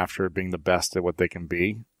going after being the best at what they can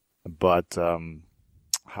be, but don't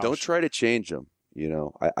try to change them. You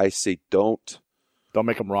know, I say don't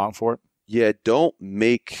make them wrong for it. Yeah, don't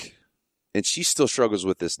make. And she still struggles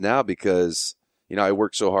with this now because, you know, I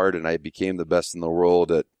worked so hard and I became the best in the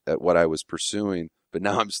world at what I was pursuing. But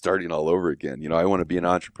now I'm starting all over again. You know, I want to be an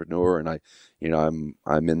entrepreneur, and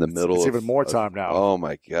I'm in the middle. It's even more time now. Oh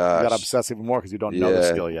my gosh! You got to obsess even more because you don't know the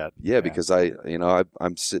skill yet. Yeah, because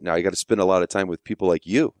I'm sitting. I got to spend a lot of time with people like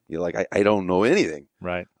you. You're like, I don't know anything,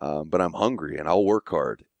 right? But I'm hungry and I'll work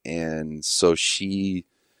hard. And so she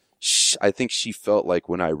I think she felt like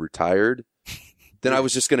when I retired, then I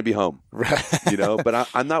was just going to be home, right? You know. But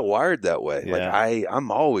I'm not wired that way. Yeah. Like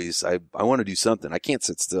I'm always I want to do something. I can't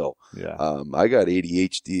sit still. Yeah. I got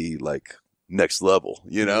ADHD like next level,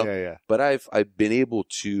 you know. Yeah. But I've been able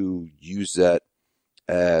to use that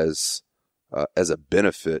as a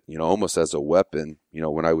benefit, you know, almost as a weapon. You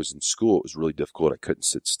know, when I was in school, it was really difficult. I couldn't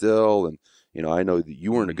sit still, and you know, I know that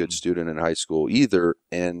you weren't a good student in high school either.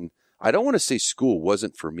 And I don't want to say school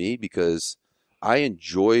wasn't for me because I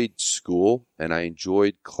enjoyed school and I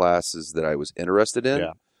enjoyed classes that I was interested in,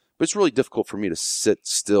 but it's really difficult for me to sit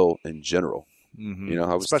still in general. Mm-hmm. You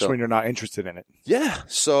know, especially when you're not interested in it. Yeah.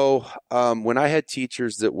 So when I had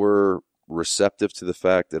teachers that were receptive to the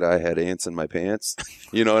fact that I had ants in my pants,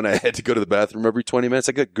 you know, and I had to go to the bathroom every 20 minutes,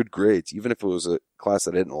 I got good grades, even if it was a class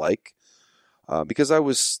I didn't like, because I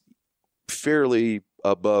was fairly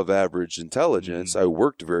above average intelligence. I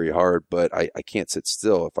worked very hard, but I can't sit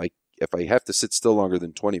still. If I have to sit still longer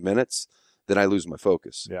than 20 minutes, then I lose my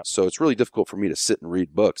focus. Yeah. So it's really difficult for me to sit and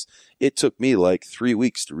read books. It took me like 3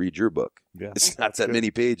 weeks to read your book. Yeah. It's not that many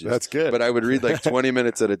pages. That's good. But I would read like 20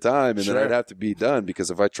 minutes at a time, and then I'd have to be done, because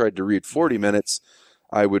if I tried to read 40 minutes,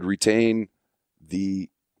 I would retain the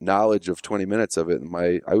knowledge of 20 minutes of it. And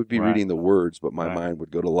I would be reading the words, but my mind would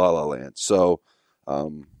go to La La Land. So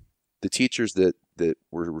the teachers that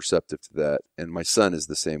were receptive to that, and my son is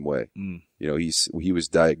the same way. You know, he was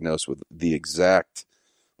diagnosed with the exact,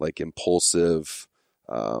 like, impulsive,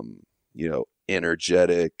 you know,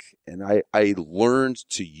 energetic, and I learned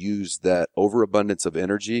to use that overabundance of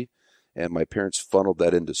energy, and my parents funneled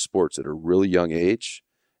that into sports at a really young age.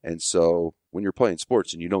 And so when you're playing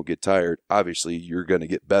sports and you don't get tired, obviously you're going to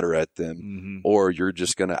get better at them, or you're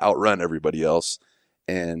just going to outrun everybody else.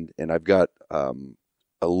 And I've got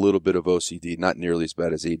a little bit of OCD, not nearly as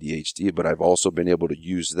bad as ADHD, but I've also been able to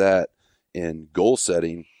use that in goal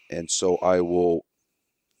setting. And so I will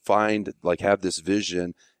have this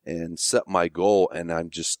vision and set my goal, and I'm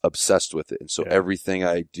just obsessed with it. And so everything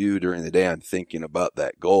I do during the day, I'm thinking about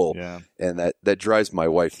that goal. Yeah. And that drives my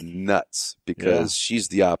wife nuts, because she's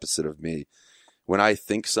the opposite of me. When I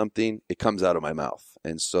think something, it comes out of my mouth.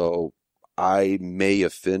 And so I may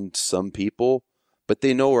offend some people, but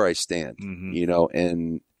they know where I stand, you know,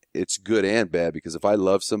 and it's good and bad, because if I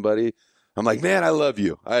love somebody, I'm like, man, I love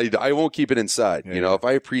you. I won't keep it inside. You know, if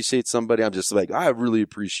I appreciate somebody, I'm just like, I really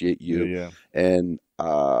appreciate you. And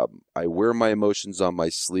I wear my emotions on my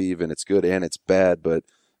sleeve, and it's good and it's bad, but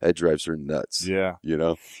that drives her nuts. Yeah. You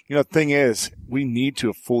know? You know, the thing is, we need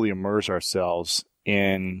to fully immerse ourselves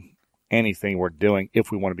in anything we're doing if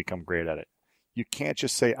we want to become great at it. You can't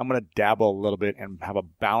just say, I'm going to dabble a little bit and have a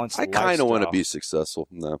balanced lifestyle. I kind of want to be successful.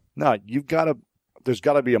 No, there's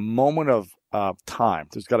got to be a moment of time.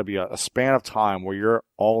 There's got to be a span of time where you're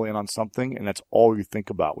all in on something, and that's all you think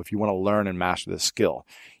about if you want to learn and master this skill.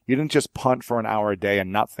 You didn't just punt for an hour a day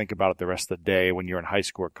and not think about it the rest of the day when you're in high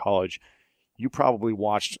school or college. You probably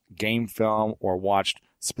watched game film or watched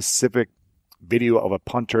specific video of a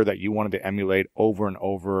punter that you wanted to emulate over and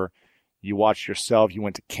over. You watched yourself. You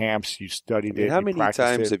went to camps. You studied it. How many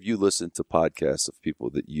times have you listened to podcasts of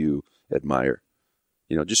people that you admire?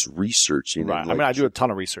 You know, just researching. Right. I mean, I do a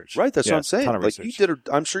ton of research. Right. That's what I'm saying. A ton of research.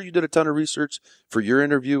 I'm sure you did a ton of research for your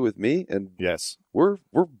interview with me. And yes, we're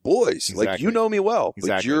boys. Exactly. Like, you know me well.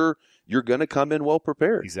 Exactly. But you're going to come in well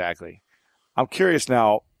prepared. Exactly. I'm curious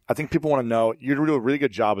now. I think people want to know, you do a really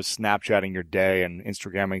good job of Snapchatting your day and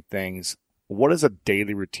Instagramming things. What does a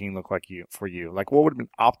daily routine look like for you? Like, what would an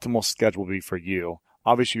optimal schedule be for you?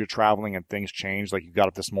 Obviously, you're traveling and things change. Like, you got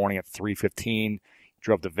up this morning at 3:15,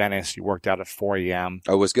 drove to Venice, you worked out at 4 a.m.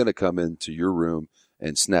 I was going to come into your room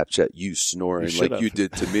and Snapchat you snoring You like should've. you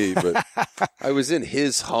did to me. But I was in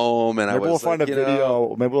his home, and Maybe I was we'll find a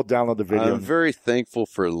video. Maybe we'll download the video. I'm very thankful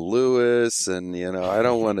for Lewis, and I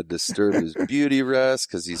don't want to disturb his beauty rest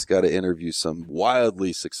because he's got to interview some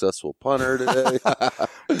wildly successful punter today.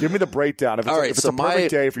 Give me the breakdown. If it's, All right, if it's so a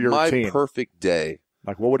perfect day for your my routine, perfect day.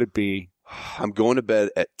 like what would it be? I'm going to bed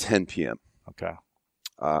at 10 p.m. Okay.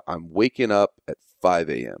 I'm waking up at 5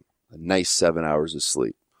 a.m. A nice 7 hours of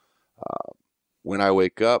sleep. When I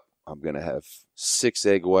wake up, I'm going to have 6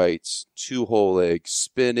 egg whites, 2 whole eggs,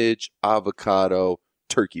 spinach, avocado,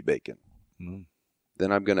 turkey bacon. Mm.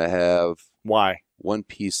 Then I'm going to have Why? 1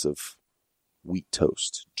 piece of wheat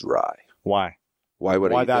toast, dry. Why? Why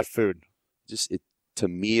would I Why eat that food? To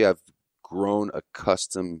me, I've grown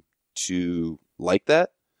accustomed to like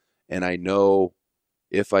that, and I know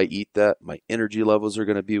if I eat that, my energy levels are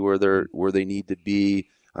going to be where they need to be.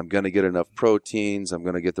 I'm going to get enough proteins. I'm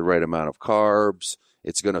going to get the right amount of carbs.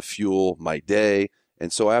 It's going to fuel my day.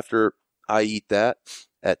 And so after I eat that,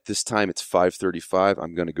 at this time it's 5:35,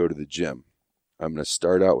 I'm going to go to the gym. I'm going to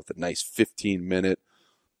start out with a nice 15-minute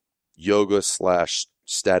yoga /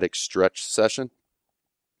 static stretch session.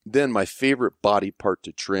 Then my favorite body part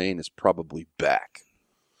to train is probably back.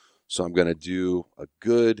 So I'm going to do a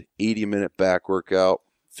good 80-minute back workout,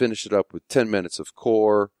 finish it up with 10 minutes of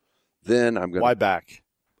core. Then I'm going to... Why back?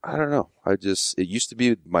 I don't know. It used to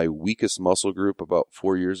be my weakest muscle group about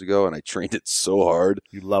 4 years ago, and I trained it so hard.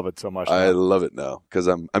 You love it so much. I now. love it now because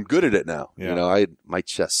I'm good at it now. Yeah. My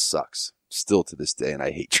chest sucks still to this day, and I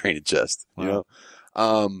hate training chest. Wow.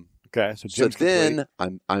 Okay, so So gym's then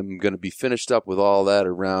complete. I'm going to be finished up with all that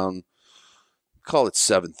around, call it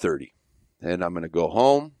 7:30, and I'm going to go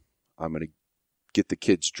home. I'm going to get the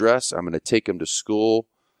kids dressed. I'm going to take them to school.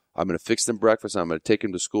 I'm going to fix them breakfast. I'm going to take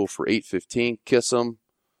them to school for 8:15. Kiss them.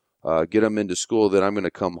 Get them into school. Then I'm going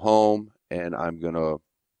to come home and I'm going to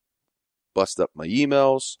bust up my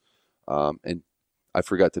emails. And I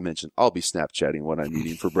forgot to mention, I'll be Snapchatting what I'm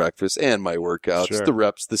eating for breakfast and my workouts, Sure. the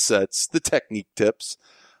reps, the sets, the technique tips.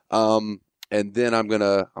 And then I'm going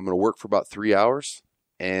to work for about 3 hours.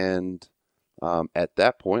 And at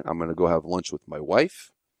that point, I'm going to go have lunch with my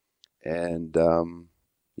wife. And,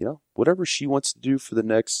 whatever she wants to do for the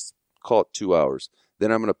next, call it 2 hours.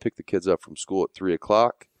 Then I'm going to pick the kids up from school at 3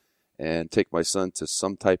 o'clock and take my son to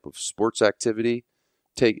some type of sports activity.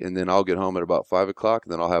 And then I'll get home at about 5 o'clock.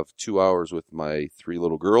 And then I'll have 2 hours with my 3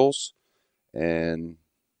 little girls. And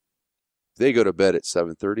they go to bed at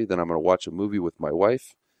 7:30. Then I'm going to watch a movie with my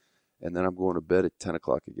wife. And then I'm going to bed at 10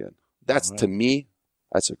 o'clock again. That's, to me,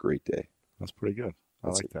 that's a great day. That's pretty good. I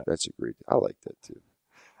like that. That's a great day. I like that too.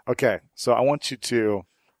 Okay, so I want you to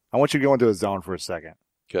go into a zone for a second.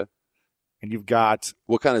 Okay. And you've got...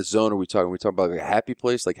 What kind of zone are we talking? Are we talking about like a happy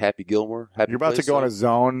place, like Happy Gilmore? You're about to go in a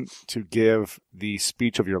zone to give the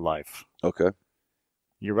speech of your life. Okay.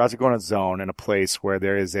 You're about to go in a zone in a place where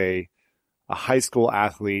there is a high school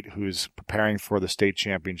athlete who's preparing for the state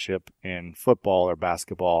championship in football or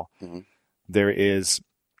basketball. Mm-hmm. There is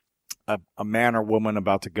a man or woman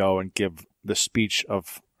about to go and give the speech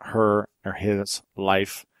of her or his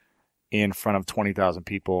life in front of 20,000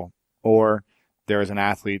 people, or there is an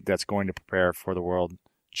athlete that's going to prepare for the world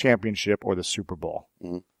championship or the Super Bowl.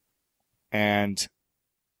 Mm-hmm. And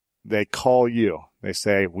they call you. They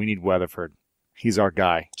say, we need Weatherford. He's our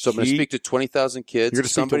guy. So I'm going to speak to 20,000 kids. You're going to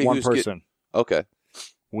speak to one person. Okay.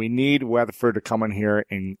 We need Weatherford to come in here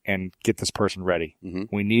and get this person ready.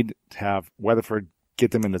 Mm-hmm. We need to have Weatherford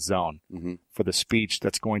get them in the zone Mm-hmm. for the speech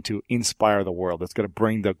that's going to inspire the world. That's going to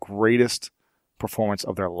bring the greatest performance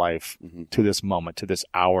of their life Mm-hmm. to this moment, to this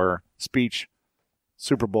hour speech,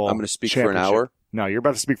 Super Bowl. I'm going to speak for an championship. hour? No, you're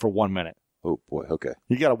about to speak for 1 minute. Oh, boy. Okay.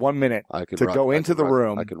 You got a 1 minute to go into the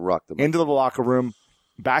room, I can rock them. into the locker room,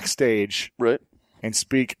 backstage, Right. and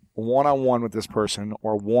speak one-on-one with this person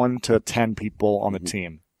or 1 to 10 people on the Mm-hmm.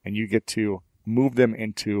 team. And you get to move them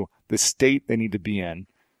into the state they need to be in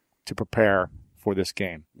to prepare for this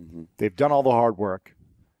game. Mm-hmm. They've done all the hard work.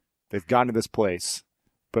 They've gotten to this place.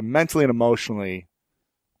 But mentally and emotionally,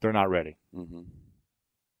 they're not ready. Mm-hmm.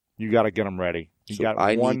 You got to get them ready.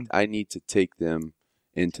 I need to take them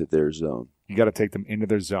into their zone. You got to take them into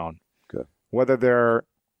their zone. Okay. Whether they're,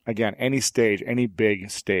 again, any stage, any big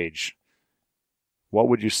stage, what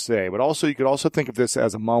would you say? But also, you could also think of this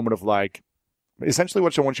as a moment of like, essentially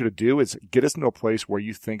what I want you to do is get us into a place where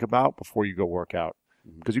you think about before you go work out.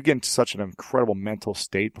 Because you get into such an incredible mental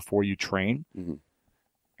state before you train. Mm-hmm.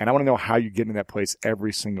 And I want to know how you get in that place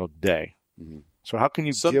every single day. Mm-hmm. So how can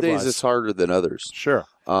you Some give days us... it's harder than others. Sure.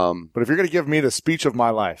 But if you're going to give me the speech of my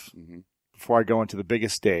life Mm-hmm. before I go into the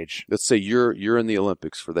biggest stage... Let's say you're in the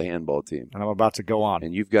Olympics for the handball team. And I'm about to go on.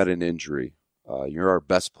 And you've got an injury. You're our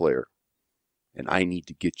best player, and I need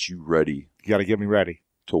to get you ready. You got to get me ready.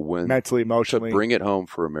 To win. Mentally, emotionally. To bring it home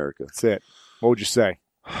for America. That's it. What would you say?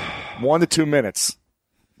 1 to 2 minutes.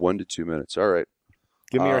 1 to 2 minutes. All right.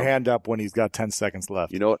 Give me your hand up when he's got 10 seconds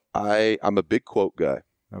left. You know what? I'm a big quote guy.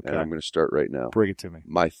 Okay. And I'm going to start right now. Bring it to me.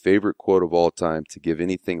 My favorite quote of all time, to give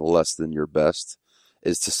anything less than your best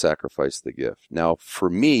is to sacrifice the gift. Now, for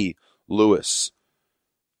me, Lewis,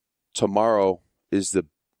 tomorrow is the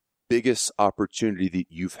biggest opportunity that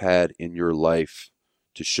you've had in your life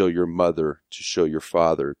to show your mother, to show your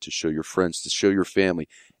father, to show your friends, to show your family.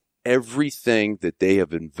 Everything that they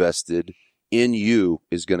have invested in you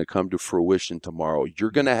is going to come to fruition tomorrow.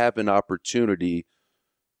 You're going to have an opportunity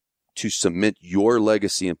to cement your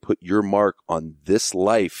legacy and put your mark on this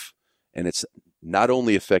life. And it's not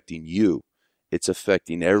only affecting you, it's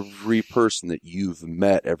affecting every person that you've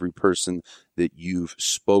met, every person that you've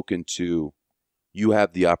spoken to. You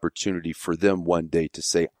have the opportunity for them one day to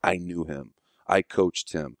say, I knew him. I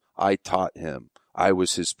coached him. I taught him. I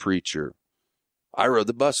was his preacher. I rode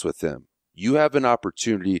the bus with him. You have an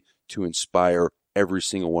opportunity to inspire every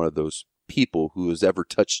single one of those people who has ever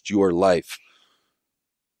touched your life.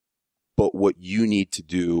 But what you need to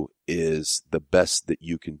do is the best that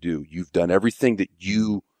you can do. You've done everything that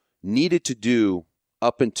you needed to do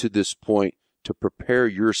up until this point to prepare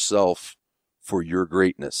yourself for your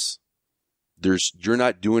greatness. You're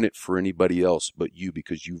not doing it for anybody else but you,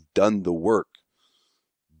 because you've done the work.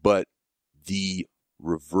 But the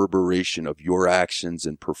reverberation of your actions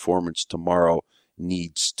and performance tomorrow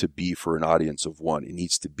needs to be for an audience of one. It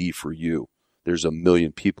needs to be for you. There's 1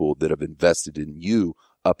 million people that have invested in you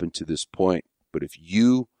up until this point. But if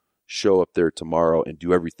you show up there tomorrow and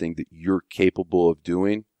do everything that you're capable of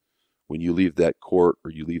doing, when you leave that court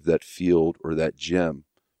or you leave that field or that gym,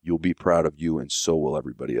 you'll be proud of you, and so will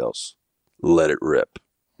everybody else. Let it rip.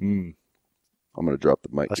 I'm going to drop the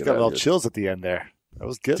mic. I just got a little chills at the end there. That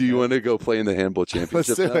was good. Do you want to go play in the handball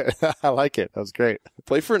championship? Let's do it. I like it. That was great.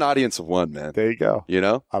 Play for an audience of one, man. There you go. You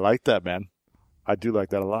know? I like that, man. I do like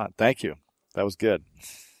that a lot. Thank you. That was good.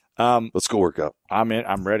 Let's go work out. I'm in.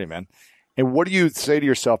 I'm ready, man. And what do you say to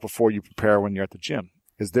yourself before you prepare when you're at the gym?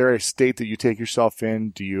 Is there a state that you take yourself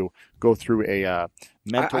in? Do you go through a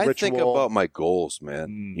mental ritual? I think about my goals,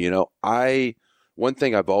 man. You know, one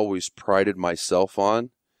thing I've always prided myself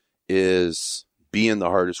on is being the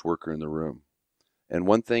hardest worker in the room. And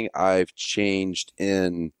one thing I've changed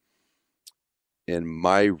in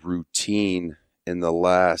my routine in the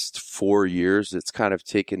last 4 years, it's kind of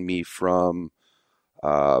taken me from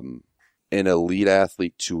an elite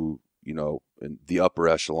athlete to, you know, in the upper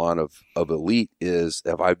echelon of elite, is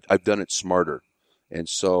I've done it smarter. And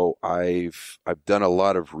so I've done a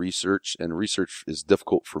lot of research, and research is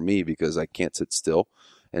difficult for me because I can't sit still.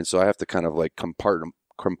 And so I have to kind of like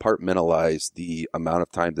compartmentalize the amount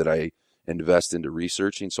of time that I invest into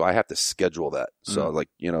researching. So I have to schedule that. So like,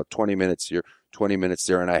 you know, 20 minutes here, 20 minutes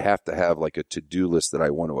there, and I have to have like a to-do list that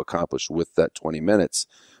I want to accomplish with that 20 minutes.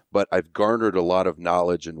 But I've garnered a lot of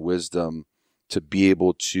knowledge and wisdom to be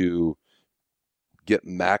able to get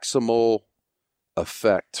maximal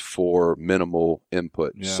effect for minimal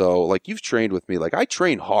input. Yeah. So like, you've trained with me, like I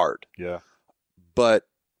train hard. Yeah. But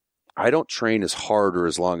I don't train as hard or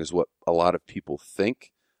as long as what a lot of people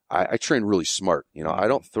think. I train really smart. You know, I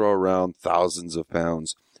don't throw around thousands of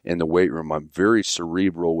pounds in the weight room. I'm very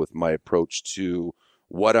cerebral with my approach to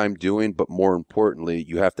what I'm doing. But more importantly,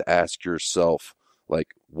 you have to ask yourself, like,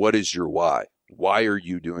 what is your why? Why are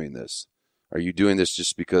you doing this? Are you doing this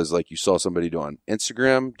just because like you saw somebody do on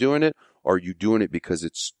Instagram doing it? Or are you doing it because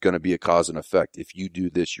it's going to be a cause and effect? If you do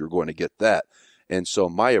this, you're going to get that. And so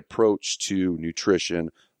my approach to nutrition,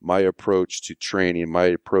 my approach to training, my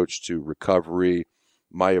approach to recovery,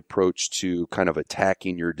 my approach to kind of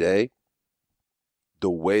attacking your day, the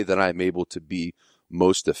way that I'm able to be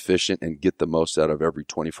most efficient and get the most out of every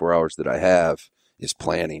 24 hours that I have is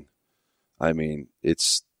planning. I mean,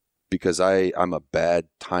 it's because I'm a bad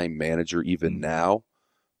time manager even now,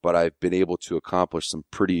 but I've been able to accomplish some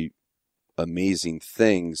pretty amazing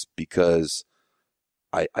things because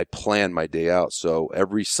I plan my day out. So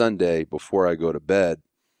every Sunday before I go to bed,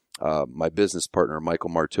 my business partner, Michael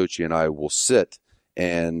Martocci, and I will sit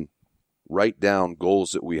and write down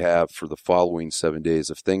goals that we have for the following 7 days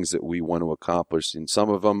of things that we want to accomplish. And some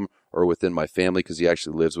of them are within my family because he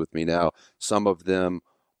actually lives with me now. Some of them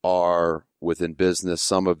are within business.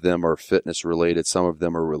 Some of them are fitness related. Some of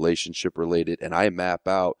them are relationship related. And I map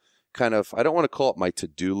out kind of, I don't want to call it my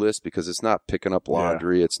to-do list because it's not picking up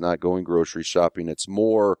laundry. Yeah. It's not going grocery shopping. It's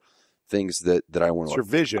more things that I want It's to your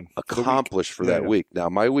vision accomplish for Yeah, that yeah. week. Now,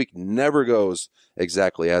 my week never goes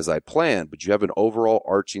exactly as I planned, but you have an overall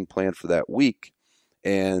arching plan for that week.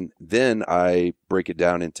 And then I break it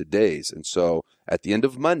down into days. And so at the end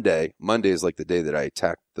of Monday is like the day that I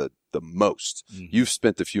attack the most. You've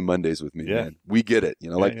spent a few Mondays with me, man. We get it. I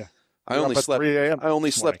You're only up at slept 3 a.m. I only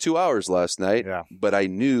this slept 2 hours last night, but I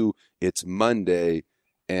knew it's Monday,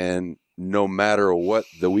 and no matter what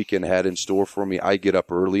the weekend had in store for me, I get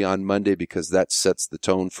up early on Monday because that sets the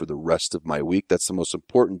tone for the rest of my week. That's the most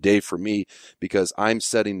important day for me because I'm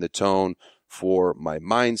setting the tone for my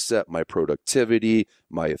mindset, my productivity,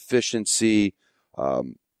 my efficiency,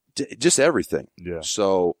 just everything. Yeah.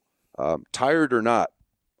 So, tired or not,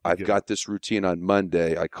 I've got this routine on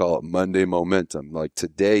Monday. I call it Monday momentum. Like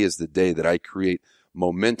today is the day that I create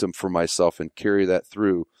momentum for myself and carry that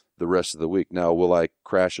through the rest of the week. Now, will I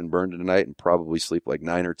crash and burn tonight and probably sleep like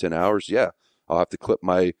 9 or 10 hours? Yeah. I'll have to clip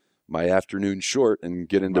my afternoon short and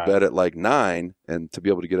get into bed at like 9 and to be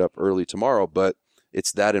able to get up early tomorrow. But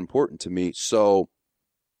it's that important to me. So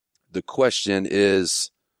the question is,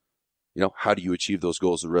 how do you achieve those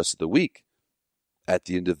goals the rest of the week? At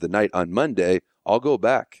the end of the night on Monday, I'll go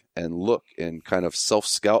back and look and kind of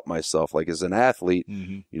self-scout myself. Like as an athlete,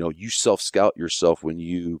 you self-scout yourself when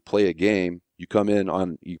you play a game. You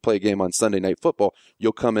play a game on Sunday Night Football.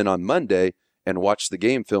 You'll come in on Monday and watch the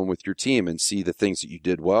game film with your team and see the things that you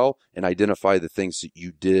did well and identify the things that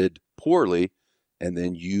you did poorly. And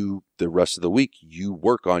then the rest of the week, you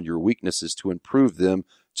work on your weaknesses to improve them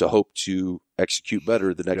to hope to execute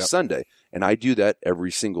better the next Sunday. And I do that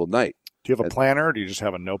every single night. Do you have a planner or do you just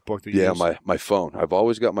have a notebook that you use? my phone. I've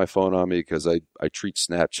always got my phone on me because I treat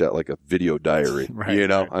Snapchat like a video diary.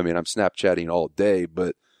 Right. I mean, I'm Snapchatting all day,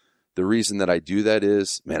 but the reason that I do that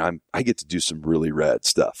is, man, I get to do some really rad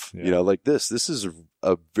stuff. Like this. This is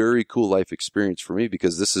a very cool life experience for me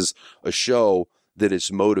because this is a show that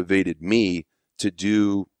has motivated me to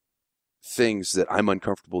do things that I'm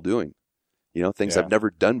uncomfortable doing. Things I've never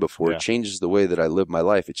done before. It changes the way that I live my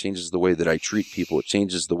life. It changes the way that I treat people. It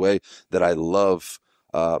changes the way that I love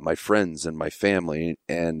my friends and my family.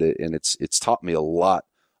 And it's taught me a lot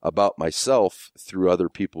about myself through other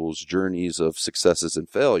people's journeys of successes and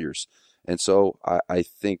failures. And so I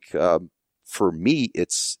think for me,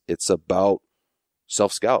 it's about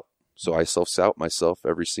self-scout. So I self-scout myself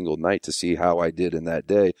every single night to see how I did in that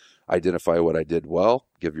day, identify what I did well,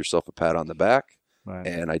 give yourself a pat on the back. Right.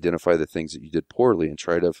 And identify the things that you did poorly and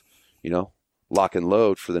try to, lock and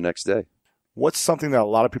load for the next day. What's something that a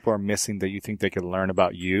lot of people are missing that you think they could learn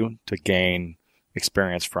about you to gain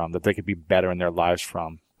experience from, that they could be better in their lives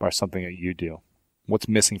from, by something that you do? What's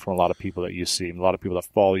missing from a lot of people that you see? A lot of people that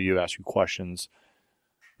follow you, ask you questions.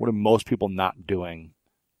 What are most people not doing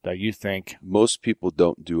that you think? Most people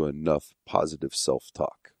don't do enough positive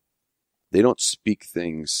self-talk. They don't speak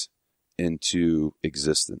things into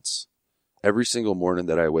existence. Every single morning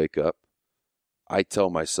that I wake up, I tell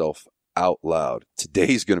myself out loud,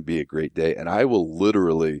 today's going to be a great day. And I will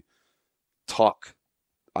literally talk.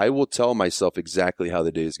 I will tell myself exactly how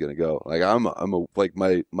the day is going to go. Like like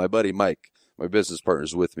my buddy Mike, my business partner,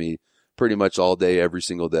 is with me pretty much all day, every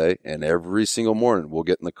single day. And every single morning we'll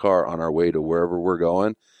get in the car on our way to wherever we're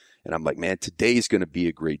going. And I'm like, man, today's going to be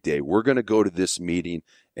a great day. We're going to go to this meeting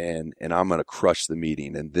and I'm going to crush the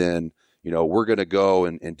meeting. And then we're going to go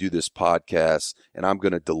and do this podcast and I'm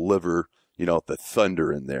going to deliver, the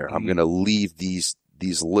thunder in there. I'm going to leave these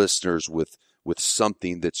listeners with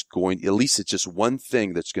something that's going, at least it's just one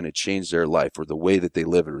thing that's going to change their life or the way that they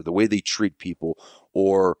live it or the way they treat people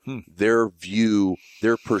or their view,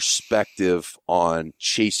 their perspective on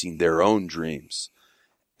chasing their own dreams.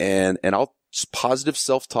 And I'll positive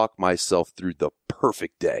self-talk myself through the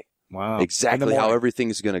perfect day. Wow. Exactly how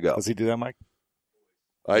everything's going to go. Does he do that, Mike?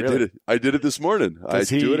 I did it. I did it this morning. I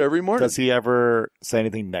do it every morning. Does he ever say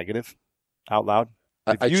anything negative out loud?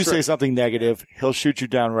 If you say something negative, he'll shoot you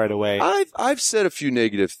down right away. I've said a few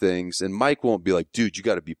negative things, and Mike won't be like, "Dude, you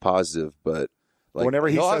got to be positive." But whenever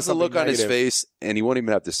he he'll says have a look on his negative, face, and he won't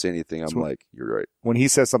even have to say anything. I'm like, "You're right." When he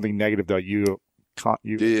says something negative, though, you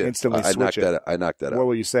instantly switch it. I knocked that out. What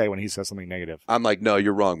will you say when he says something negative? I'm like, no,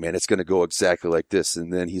 you're wrong, man. It's going to go exactly like this.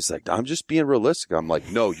 And then he's like, I'm just being realistic. I'm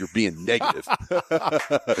like, no, you're being negative.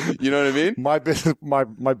 You know what I mean?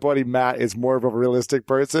 My buddy Matt is more of a realistic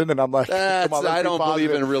person, and I'm like, I don't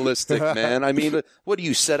believe in realistic, man. I mean, what do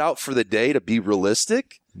you set out for the day to be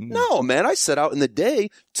realistic? No, man. I set out in the day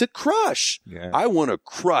to crush. Yeah. I want to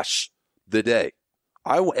crush the day.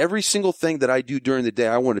 Every single thing that I do during the day,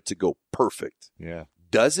 I want it to go perfect. Yeah.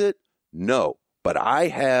 Does it? No. But I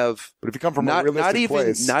have. But if you come from a realistic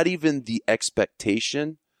place, not even the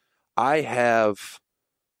expectation. I have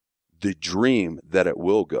the dream that it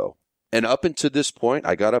will go. And up until this point,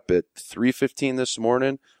 I got up at 3:15 this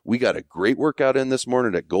morning. We got a great workout in this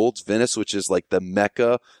morning at Gold's Venice, which is like the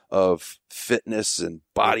mecca of fitness and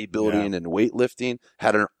bodybuilding and weightlifting.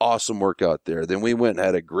 Had an awesome workout there. Then we went and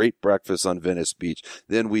had a great breakfast on Venice Beach.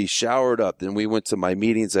 Then we showered up. Then we went to my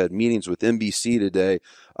meetings. I had meetings with NBC today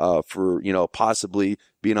for, possibly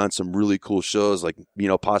being on some really cool shows, like,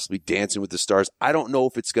 possibly Dancing with the Stars. I don't know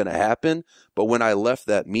if it's going to happen, but when I left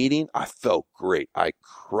that meeting, I felt great. I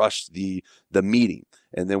crushed the meeting.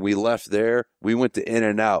 And then we left there. We went to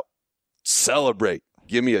In-N-Out. Celebrate.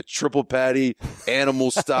 Give me a triple patty,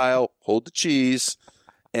 animal style, hold the cheese.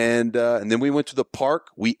 And then we went to the park.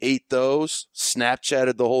 We ate those,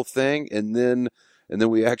 Snapchatted the whole thing. And then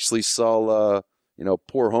we actually saw,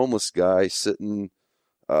 poor homeless guy sitting,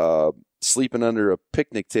 sleeping under a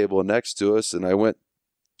picnic table next to us. And I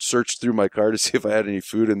searched through my car to see if I had any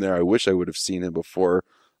food in there. I wish I would have seen him before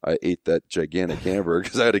I ate that gigantic hamburger,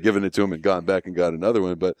 because I had to given it to him and gone back and got another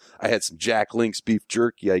one. But I had some Jack Link's beef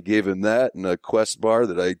jerky. I gave him that, and a Quest bar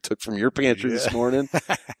that I took from your pantry this morning.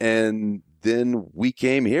 And then we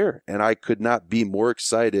came here, and I could not be more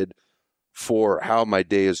excited for how my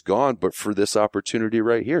day has gone, but for this opportunity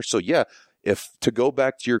right here. So yeah, if to go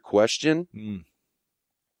back to your question,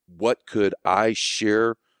 what could I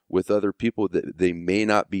share with other people that they may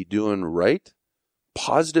not be doing right?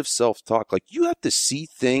 Positive self-talk. Like, you have to see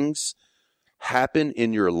things happen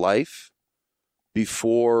in your life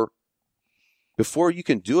before you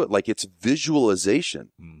can do it. Like, it's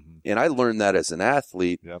visualization. And I learned that as an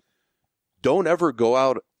athlete. Don't ever go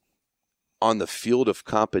out on the field of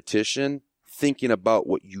competition thinking about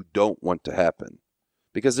what you don't want to happen.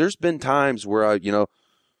 Because there's been times where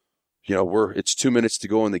it's 2 minutes to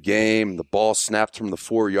go in the game. The ball snapped from the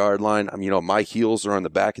 4-yard line. My heels are on the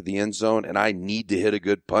back of the end zone, and I need to hit a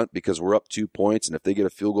good punt because we're up 2 points. And if they get a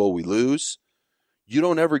field goal, we lose. You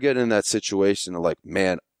don't ever get in that situation of like,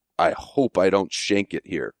 man, I hope I don't shank it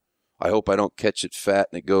here. I hope I don't catch it fat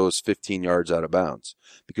and it goes 15 yards out of bounds.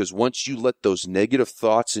 Because once you let those negative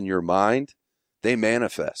thoughts in your mind, they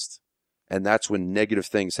manifest. And that's when negative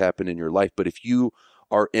things happen in your life. But if you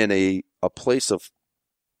are in a place of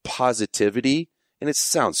positivity, and it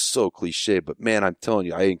sounds so cliche, but man, I'm telling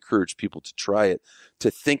you, I encourage people to try it, to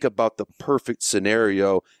think about the perfect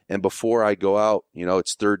scenario. And before I go out,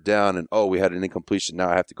 it's 3rd down and, we had an incompletion. Now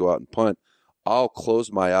I have to go out and punt. I'll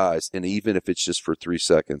close my eyes, and even if it's just for 3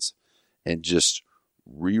 seconds, and just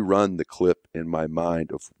rerun the clip in my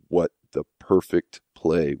mind of what the perfect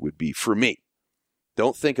play would be for me.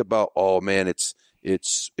 Don't think about, oh man, it's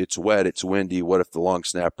wet, it's windy. What if the long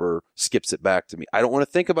snapper skips it back to me? I don't want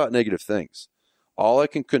to think about negative things. All I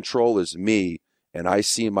can control is me, and I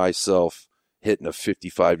see myself hitting a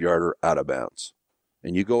 55-yarder out of bounds.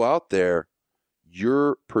 And you go out there,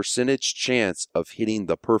 your percentage chance of hitting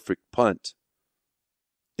the perfect punt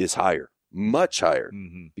is higher, much higher,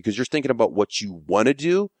 because you're thinking about what you want to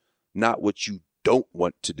do, not what you don't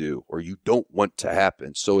want to do or you don't want to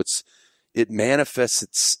happen. So it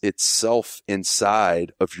manifests itself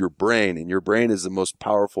inside of your brain, and your brain is the most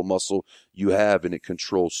powerful muscle you have, and it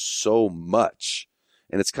controls so much.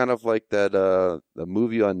 And it's kind of like that the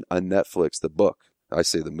movie on Netflix, the book. I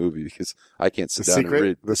say the movie because I can't sit down and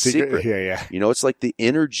read The Secret. Yeah. It's like the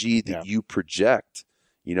energy that you project,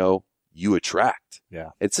 you attract.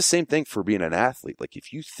 Yeah. It's the same thing for being an athlete. Like,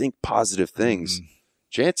 if you think positive things,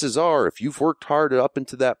 chances are, if you've worked hard up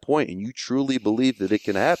into that point and you truly believe that it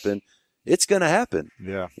can happen, it's going to happen.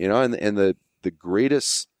 Yeah. And the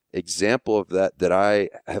greatest example of that I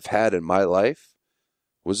have had in my life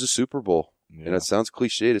was the Super Bowl. Yeah. And it sounds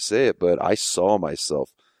cliche to say it, but I saw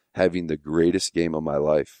myself having the greatest game of my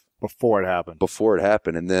life. Before it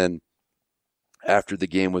happened. And then after the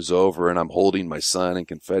game was over and I'm holding my son and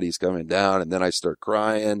confetti's coming down, and then I start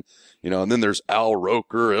crying, and then there's Al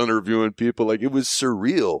Roker interviewing people. Like, it was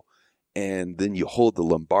surreal. And then you hold the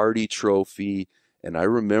Lombardi trophy. And I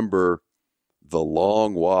remember the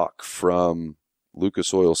long walk from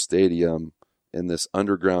Lucas Oil Stadium in this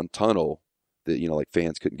underground tunnel that, like,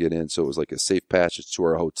 fans couldn't get in. So it was like a safe passage to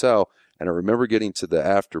our hotel. And I remember getting to the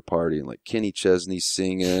after party and like Kenny Chesney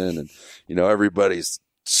singing and, everybody's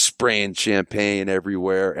spraying champagne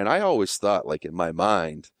everywhere. And I always thought, like, in my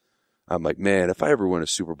mind, I'm like, man, if I ever win a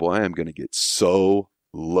Super Bowl, I am going to get so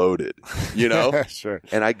loaded, Sure.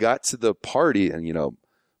 And I got to the party and,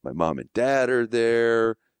 my mom and dad are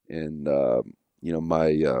there, and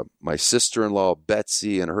my sister-in-law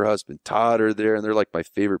Betsy and her husband Todd are there, and they're like my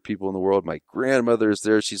favorite people in the world. My grandmother is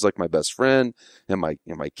there; she's like my best friend, and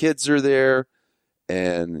my kids are there,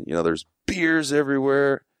 and there's beers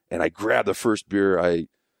everywhere. And I grabbed the first beer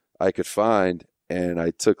I could find, and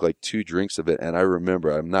I took like 2 drinks of it. And I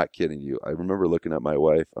remember, I'm not kidding you, I remember looking at my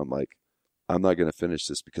wife. I'm like, I'm not going to finish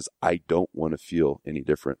this because I don't want to feel any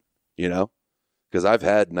different, you know? Because I've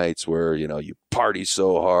had nights where, you know, you party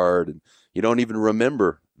so hard and you don't even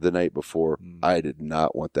remember the night before. I did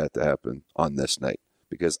not want that to happen on this night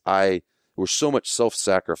because there was so much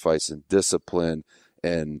self-sacrifice and discipline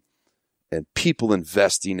and people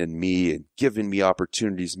investing in me and giving me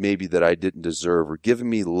opportunities maybe that I didn't deserve, or giving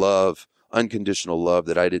me love, unconditional love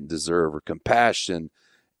that I didn't deserve, or compassion.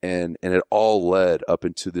 And it all led up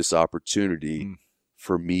into this opportunity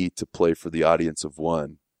for me to play for the audience of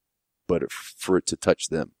one, but for it to touch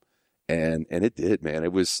them. And it did, man.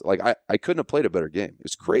 It was like, I couldn't have played a better game. It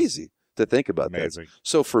was crazy to think about. Amazing. That.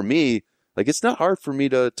 So for me, like, it's not hard for me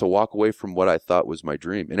to walk away from what I thought was my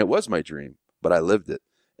dream. And it was my dream, but I lived it.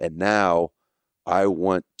 And now I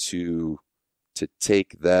want to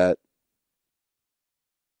take that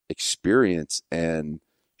experience and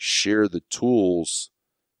share the tools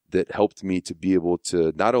that helped me to be able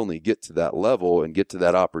to not only get to that level and get to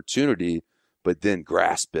that opportunity, but then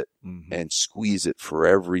grasp it and squeeze it for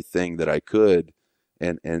everything that I could.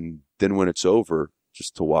 And then when it's over,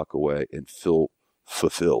 just to walk away and feel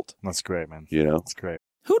fulfilled. That's great, man. You know? That's great.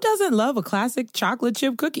 Who doesn't love a classic chocolate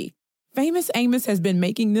chip cookie? Famous Amos has been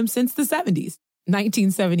making them since the 70s,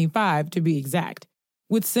 1975 to be exact.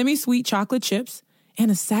 With semi-sweet chocolate chips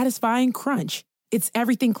and a satisfying crunch, it's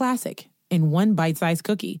everything classic in one bite-sized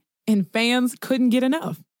cookie, and fans couldn't get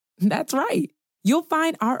enough. That's right. You'll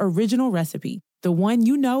find our original recipe, the one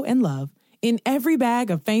you know and love, in every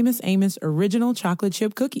bag of Famous Amos original chocolate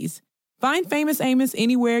chip cookies. Find Famous Amos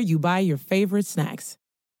anywhere you buy your favorite snacks.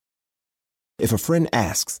 If a friend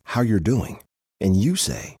asks how you're doing, and you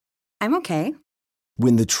say, I'm okay.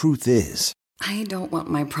 When the truth is, I don't want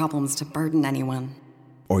my problems to burden anyone.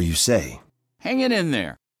 Or you say, Hang it in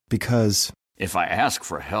there. Because if I ask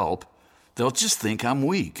for help, they'll just think I'm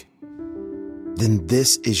weak. Then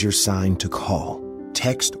this is your sign to call,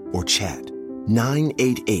 text, or chat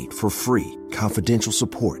 988 for free, confidential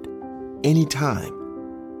support. Anytime.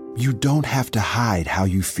 You don't have to hide how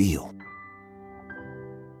you feel.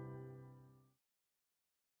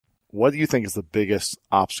 What do you think is the biggest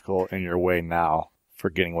obstacle in your way now for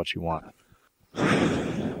getting what you want?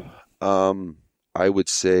 I would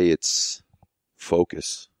say it's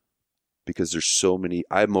focus, because there's so many.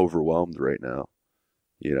 I'm overwhelmed right now.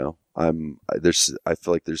 You know, I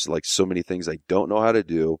feel like there's like so many things I don't know how to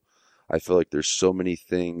do. I feel like there's so many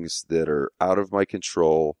things that are out of my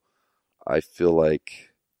control. I feel like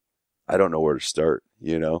I don't know where to start.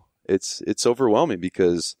 You know, it's overwhelming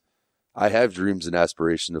because I have dreams and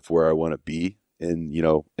aspirations of where I want to be in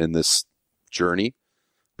this journey,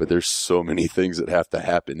 but there's so many things that have to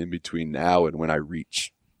happen in between now and when I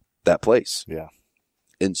reach that place. Yeah.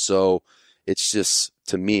 And so it's just,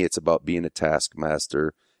 to me, it's about being a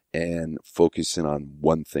taskmaster and focusing on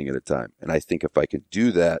one thing at a time. And I think if I can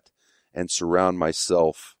do that and surround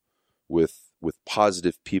myself with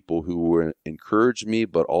positive people who will encourage me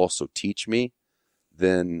but also teach me,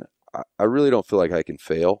 then I really don't feel like I can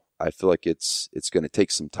fail. I feel like it's going to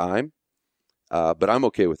take some time, but I'm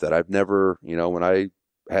okay with that. I've never, when I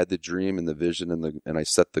had the dream and the vision and I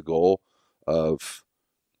set the goal of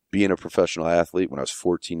being a professional athlete when I was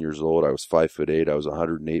 14 years old, I was 5'8", I was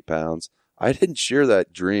 108 pounds. I didn't share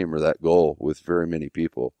that dream or that goal with very many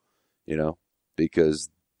people, because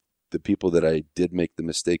the people that I did make the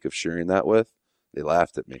mistake of sharing that with, they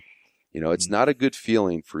laughed at me. It's not a good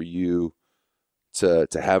feeling for you to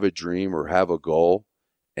have a dream or have a goal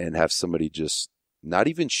and have somebody just not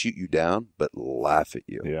even shoot you down, but laugh at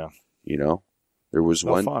you. Yeah. There was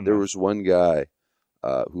one guy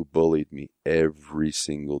who bullied me every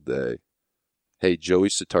single day. Hey, Joey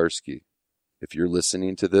Satarsky, if you're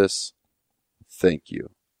listening to this, thank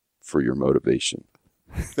you for your motivation.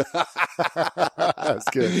 That's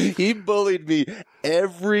good. He bullied me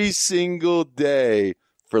every single day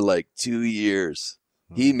for like 2 years.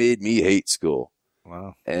 He made me hate school.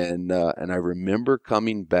 Wow. And I remember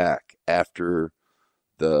coming back after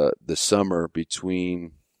the summer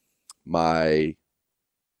between I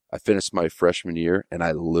finished my freshman year, and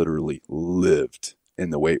I literally lived in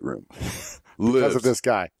the weight room. Because of this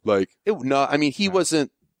guy. He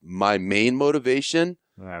wasn't my main motivation,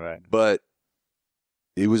 right. But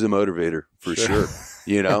he was a motivator for sure.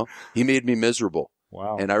 He made me miserable.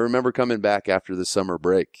 Wow. And I remember coming back after the summer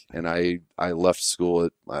break, and I left school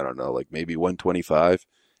at, I don't know, like maybe 125,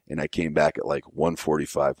 and I came back at like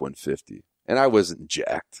 145, 150. And I wasn't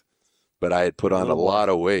jacked, but I had put on a lot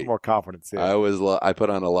of weight. More confidence, yeah. I put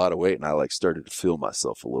on a lot of weight, and I like started to feel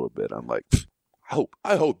myself a little bit. I'm like,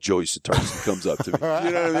 I hope Joey Satarski comes up to me.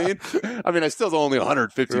 You know what I mean? I mean, I still only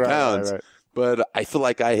 150 pounds, right. but I feel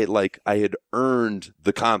like I had earned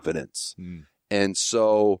the confidence. And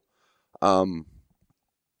so,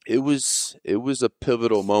 it was a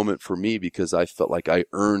pivotal moment for me because I felt like I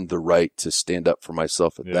earned the right to stand up for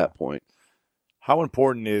myself at that point. How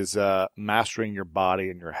important is mastering your body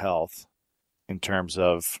and your health in terms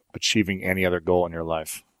of achieving any other goal in your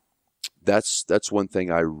life? That's one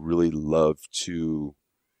thing I really love to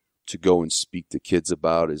go and speak to kids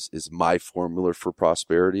about is my formula for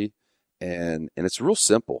prosperity. And it's real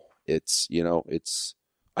simple. It's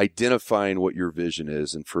identifying what your vision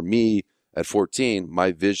is. And for me at 14,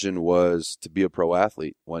 my vision was to be a pro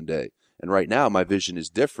athlete one day. And right now my vision is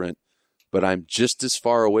different, but I'm just as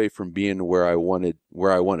far away from being where I want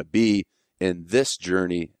to be in this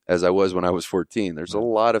journey as I was when I was 14. There's a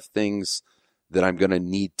lot of things that I'm going to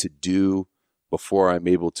need to do before I'm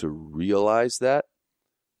able to realize that,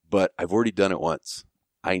 but I've already done it once.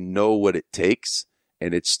 I know what it takes,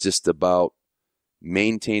 and it's just about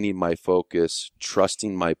maintaining my focus,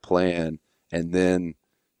 trusting my plan, and then,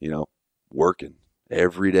 working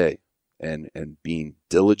every day and being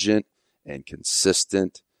diligent and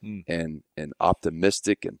consistent and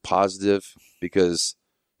optimistic and positive because,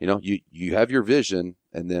 you have your vision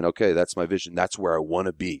and then, okay, that's my vision. That's where I want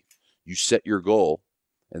to be. You set your goal.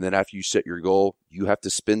 And then after you set your goal, you have to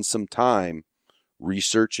spend some time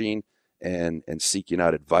researching and seeking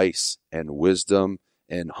out advice and wisdom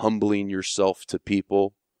and humbling yourself to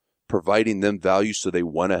people, providing them value so they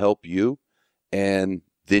want to help you. And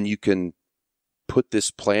then you can put this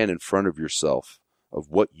plan in front of yourself of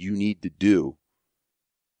what you need to do.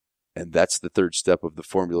 And that's the third step of the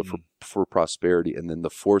formula for prosperity. And then the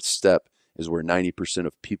fourth step is where 90%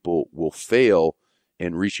 of people will fail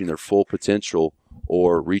in reaching their full potential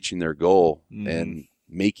or reaching their goal and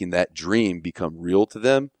making that dream become real to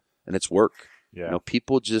them. And it's work. Yeah.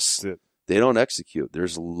 People just, they don't execute.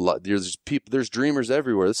 There's dreamers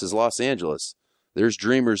everywhere. This is Los Angeles. There's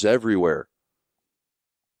dreamers everywhere.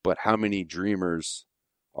 But how many dreamers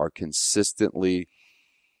are consistently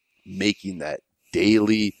making that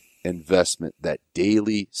daily investment, that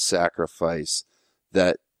daily sacrifice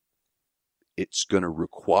that it's going to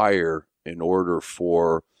require in order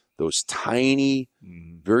for those tiny,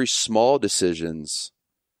 very small decisions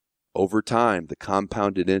over time, the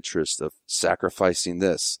compounded interest of sacrificing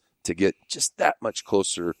this to get just that much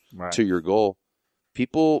closer to your goal.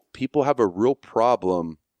 People have a real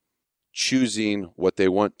problem choosing what they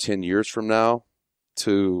want 10 years from now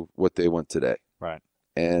to what they want today. Right.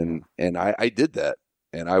 And I did that.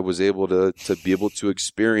 And I was able to be able to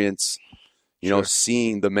experience,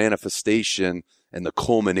 seeing the manifestation and the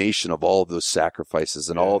culmination of all of those sacrifices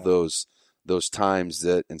and all those times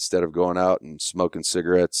that instead of going out and smoking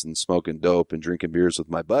cigarettes and smoking dope and drinking beers with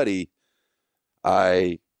my buddy,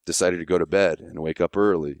 I decided to go to bed and wake up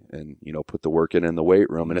early and, put the work in the weight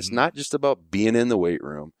room. And it's not just about being in the weight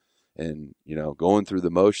room and, going through the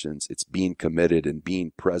motions. It's being committed and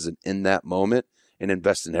being present in that moment and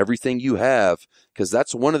invest in everything you have. Because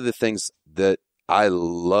that's one of the things that I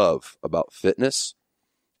love about fitness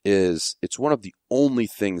is it's one of the only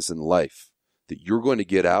things in life that you're going to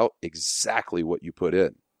get out exactly what you put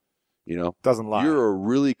in. Doesn't lie. You're a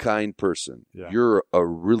really kind person. Yeah. You're a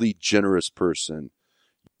really generous person.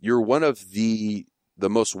 You're one of the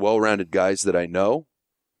most well-rounded guys that I know,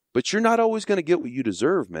 but you're not always going to get what you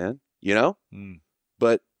deserve, man.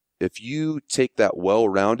 But if you take that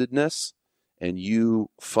well-roundedness and you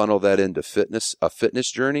funnel that into a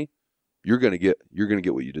fitness journey, you're going to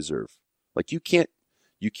get what you deserve. Like you can't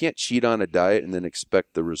cheat on a diet and then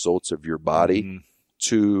expect the results of your body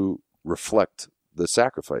to reflect the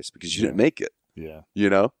sacrifice because you didn't make it.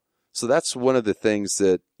 Yeah. So that's one of the things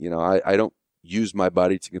that, I don't use my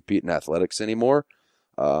body to compete in athletics anymore.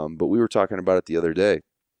 But we were talking about it the other day.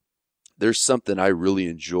 There's something I really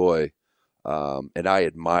enjoy and I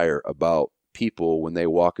admire about people when they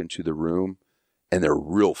walk into the room and they're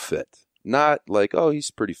real fit. Not like, oh,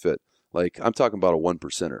 he's pretty fit. Like I'm talking about a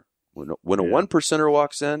 1%er. When a 1%er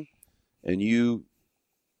walks in and they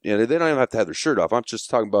don't even have to have their shirt off. I'm just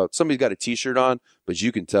talking about somebody's got a t-shirt on, but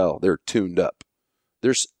you can tell they're tuned up.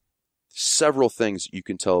 There's several things you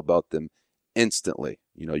can tell about them instantly.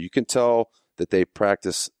 You can tell that they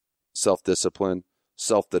practice self-discipline,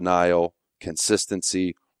 self-denial,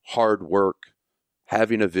 consistency, hard work,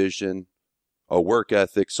 having a vision, a work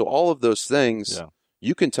ethic. So all of those things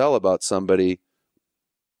you can tell about somebody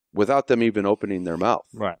without them even opening their mouth.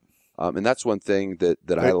 Right. And that's one thing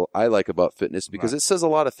that I like about fitness because it says a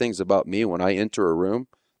lot of things about me when I enter a room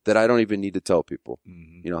that I don't even need to tell people.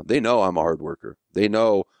 They know I'm a hard worker. They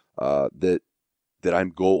know that that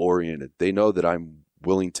I'm goal-oriented. They know that I'm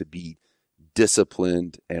willing to be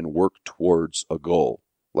disciplined and work towards a goal.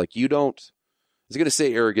 Like you don't, I was going to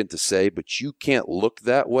say arrogant to say, but you can't look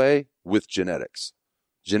that way with genetics.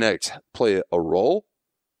 Genetics play a role,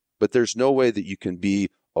 but there's no way that you can be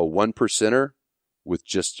a 1%er with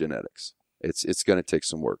just genetics. It's going to take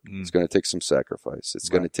some work. It's going to take some sacrifice. It's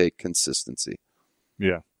going to take consistency.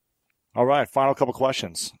 Yeah. All right. Final couple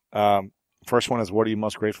questions. First one is, what are you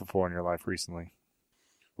most grateful for in your life recently?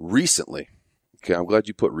 Recently. Okay. I'm glad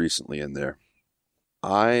you put recently in there.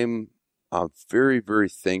 I'm very, very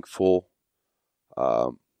thankful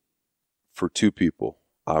for two people.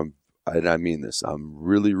 And I mean this. I'm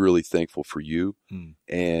really, really thankful for you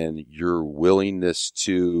and your willingness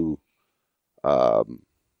to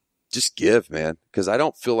just give, man. Because I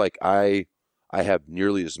don't feel like I have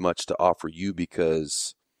nearly as much to offer you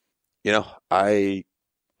because, you know,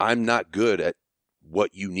 I'm not good at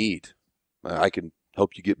what you need. I can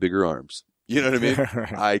help you get bigger arms. You know what I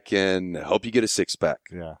mean? I can help you get a six-pack.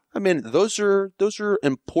 Yeah. I mean, those are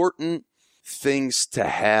important things to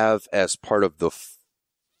have as part of the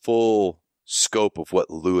full scope of what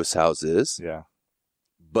Lewis House is. Yeah.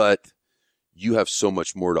 But you have so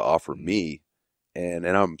much more to offer me. And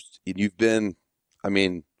you've been, I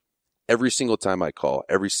mean, every single time I call,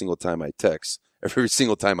 every single time I text, every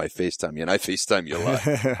single time I FaceTime you, and I FaceTime you a lot.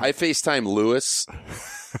 I FaceTime Lewis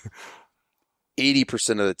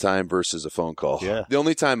 80% of the time versus a phone call. Yeah. The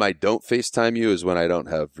only time I don't FaceTime you is when I don't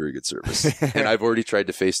have very good service. And I've already tried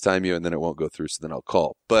to FaceTime you and then it won't go through, so then I'll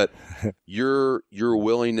call. But your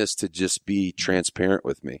willingness to just be transparent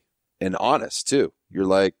with me and honest too. You're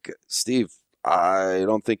like, Steve, I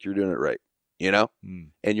don't think you're doing it right, you know?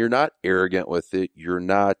 And you're not arrogant with it. You're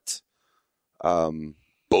not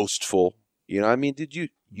boastful. You know, I mean,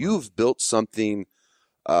 you've built something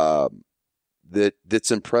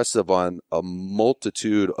that's impressive on a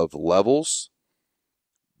multitude of levels,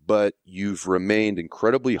 but you've remained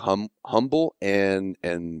incredibly humble and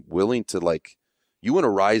willing to, like, you want to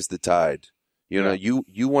rise the tide. You know,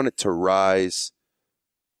 you want it to rise,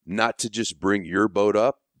 not to just bring your boat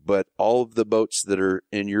up, but all of the boats that are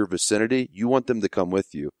in your vicinity, you want them to come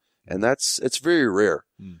with you. And it's very rare.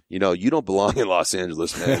 You know, you don't belong in Los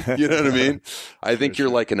Angeles, man. You know what I mean? I think you're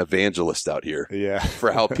like an evangelist out here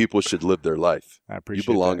for how people should live their life. I appreciate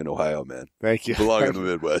You belong that. in Ohio, man. Thank you. You belong in the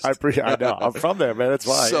Midwest. I know. I'm from there, man. That's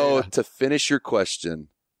why. So to finish your question,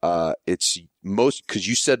 it's most, because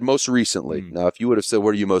you said most recently. Now, if you would have said,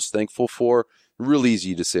 what are you most thankful for? Real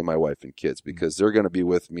easy to say my wife and kids, because they're going to be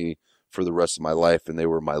with me for the rest of my life, and they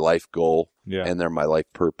were my life goal, and they're my life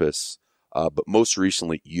purpose. But most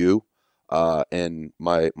recently, you and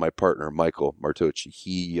my partner, Michael Martocci,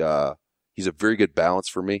 he's a very good balance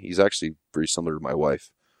for me. He's actually very similar to my wife.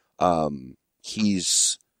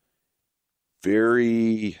 He's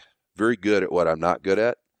very, very good at what I'm not good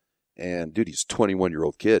at. And, dude, he's a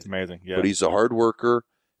 21-year-old kid. Amazing, yeah. But he's a hard worker,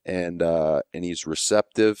 and he's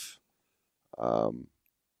receptive.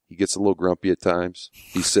 He gets a little grumpy at times.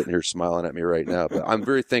 He's sitting here smiling at me right now. But I'm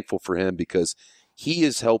very thankful for him because he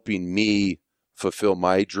is helping me fulfill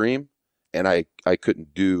my dream, and I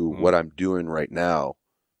couldn't do what I'm doing right now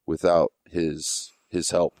without his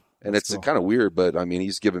help. And it's kind of weird, but I mean,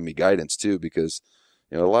 he's giving me guidance too, because,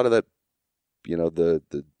 you know, a lot of that, you know,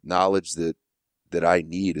 the knowledge that I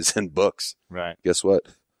need is in books. Right. Guess what?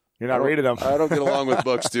 You're not reading them. I don't get along with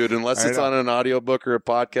books, dude, unless it's on an audiobook or a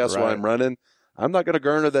podcast while I'm running. I'm not going to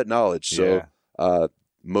garner that knowledge. So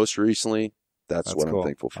most recently, that's what I'm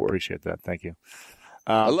thankful for. I appreciate that. Thank you.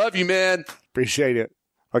 I love you, man. Appreciate it.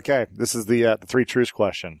 Okay, this is the three truths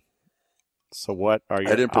question. So what are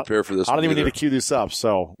your... I didn't prepare for this. I don't even need to cue this up.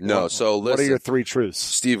 So no. So listen, what are your three truths?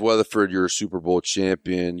 Steve Weatherford, you're a Super Bowl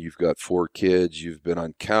champion. You've got 4 kids. You've been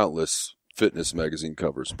on countless fitness magazine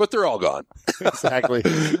covers, but they're all gone. Exactly.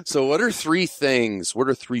 So what are 3 things? What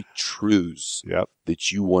are 3 truths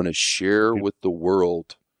that you want to share with the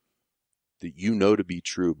world that you know to be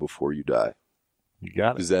true before you die? You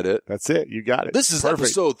got it. Is that it? That's it. You got it. This is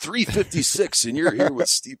episode 356, and you're here with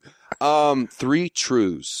Steve. 3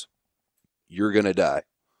 truths. You're going to die.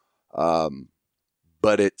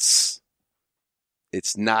 But it's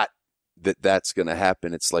not that's going to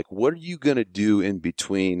happen. It's like, what are you going to do in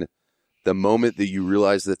between the moment that you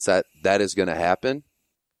realize that is going to happen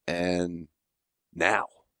and now,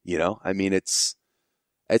 you know? I mean, it's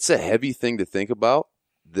a heavy thing to think about,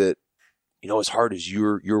 that, you know, as hard as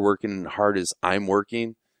you're working and hard as I'm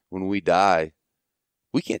working, when we die,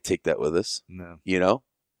 we can't take that with us. No. You know?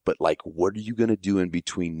 But, like, what are you going to do in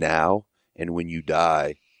between now and when you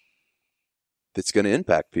die that's going to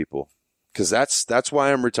impact people? Because that's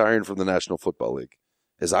why I'm retiring from the National Football League,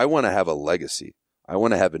 is I want to have a legacy. I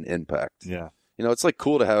want to have an impact. Yeah. You know, it's like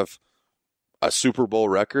cool to have a Super Bowl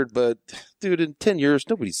record, but dude, in 10 years,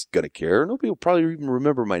 nobody's going to care. Nobody will probably even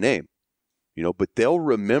remember my name, you know, but they'll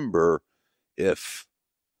remember if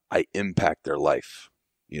I impact their life.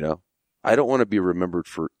 You know, I don't want to be remembered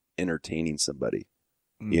for entertaining somebody,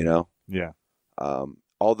 you know? Yeah.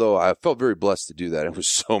 Although I felt very blessed to do that. It was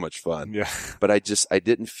so much fun. Yeah. But I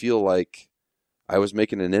didn't feel like I was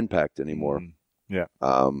making an impact anymore. Yeah.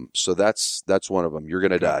 So that's one of them. You're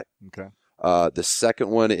going to die. Okay. The second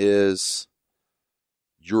one is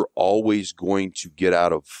you're always going to get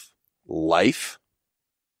out of life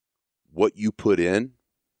what you put in,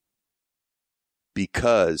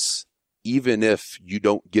 because even if you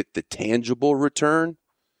don't get the tangible return,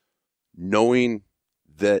 knowing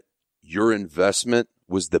that your investment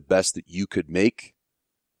was the best that you could make,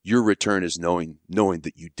 your return is knowing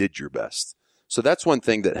that you did your best. So that's one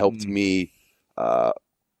thing that helped me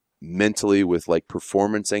mentally with like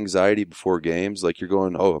performance anxiety before games. Like you're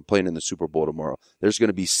going, oh, I'm playing in the Super Bowl tomorrow. There's going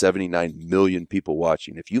to be 79 million people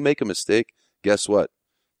watching. If you make a mistake, guess what?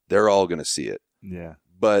 They're all going to see it. Yeah.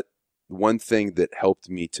 But one thing that helped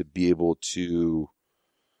me to be able to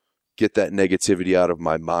get that negativity out of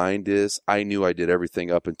my mind is I knew I did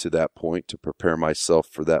everything up until that point to prepare myself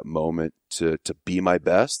for that moment to be my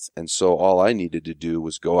best. And so all I needed to do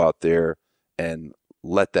was go out there and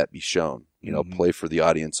let that be shown, you know, play for the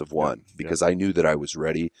audience of one, because I knew that I was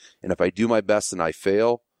ready. And if I do my best and I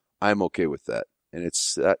fail, I'm okay with that. And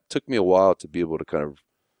that took me a while to be able to kind of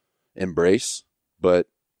embrace, but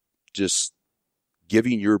just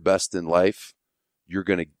giving your best in life, you're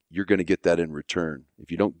going to get that in return. If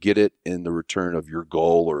you don't get it in the return of your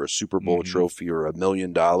goal or a Super Bowl trophy or $1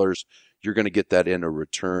 million, you're going to get that in a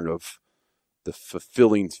return of the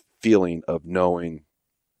fulfilling feeling of knowing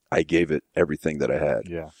I gave it everything that I had.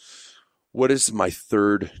 Yeah. What is my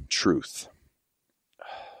third truth?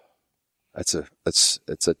 I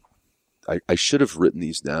should have written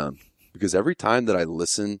these down, because every time that I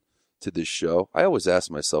listen to this show, I always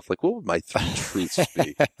ask myself, like, what would my three truths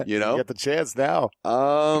be? You know? You got the chance now.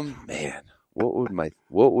 Man,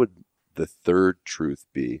 what would the third truth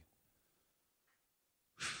be?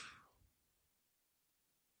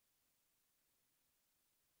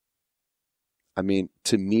 I mean,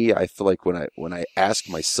 to me, I feel like when I ask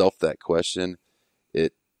myself that question,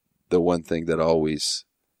 the one thing that always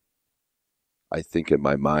I think in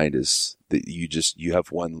my mind is that you have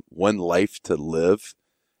one life to live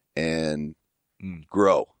and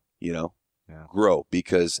grow, you know, grow,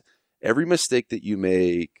 because every mistake that you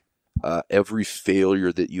make, every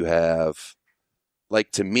failure that you have,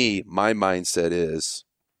 like, to me, my mindset is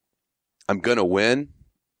I'm going to win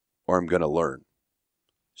or I'm going to learn.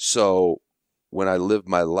 So when I live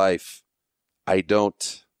my life, I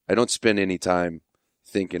don't spend any time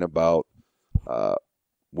thinking about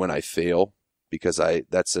when I fail, because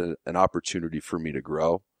that's an opportunity for me to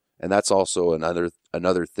grow. And that's also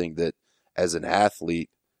another thing that as an athlete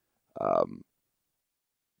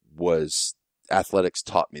was athletics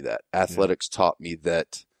taught me that. Athletics taught me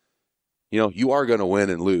that, you know, you are going to win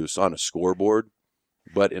and lose on a scoreboard,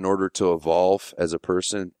 but in order to evolve as a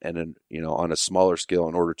person and on a smaller scale,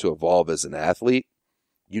 in order to evolve as an athlete,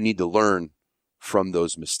 you need to learn from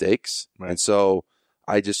those mistakes. Right. And so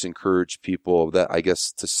I just encourage people that, I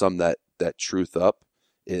guess, to sum that truth up,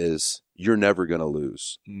 is you're never going to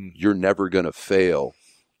lose. You're never going to fail.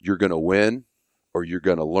 You're going to win or you're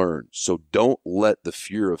going to learn. So don't let the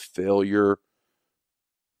fear of failure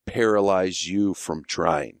paralyze you from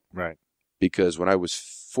trying. Right. Because when I was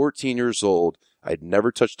 14 years old, I'd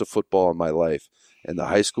never touched a football in my life. And the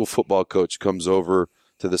high school football coach comes over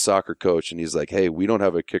to the soccer coach and he's like, hey, we don't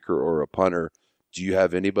have a kicker or a punter. Do you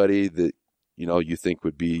have anybody that, you know, you think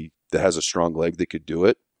that has a strong leg that could do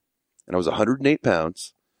it? And I was 108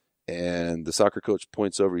 pounds. And the soccer coach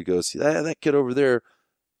points over. He goes, that kid over there,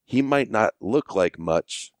 he might not look like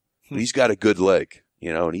much, but he's got a good leg,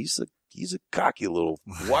 you know, and he's a cocky little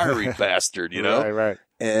wiry bastard, you know? Right.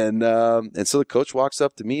 And so the coach walks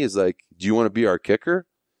up to me, is like, do you want to be our kicker?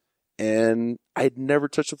 And I'd never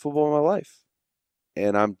touched a football in my life.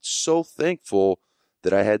 And I'm so thankful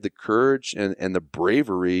that I had the courage and the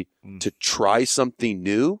bravery to try something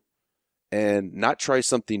new, and not try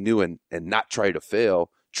something new and not try to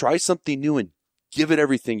fail. Try something new and give it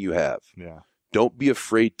everything you have. Yeah. Don't be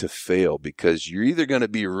afraid to fail, because you're either going to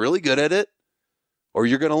be really good at it or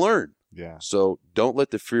you're going to learn. Yeah. So don't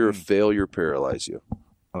let the fear of failure paralyze you.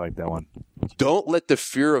 I like that one. Don't let the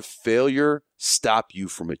fear of failure stop you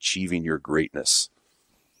from achieving your greatness.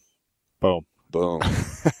 Boom.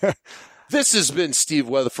 This has been Steve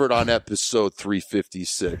Weatherford on episode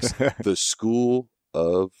 356, The School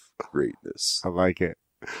of greatness. I like it.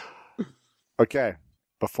 Okay.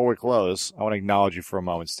 Before we close, I want to acknowledge you for a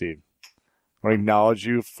moment, Steve. I want to acknowledge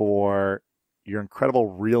you for your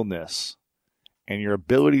incredible realness and your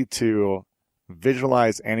ability to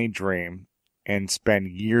visualize any dream and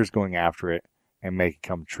spend years going after it and make it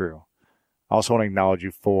come true. I also want to acknowledge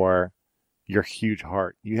you for your huge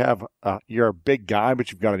heart. You're a big guy,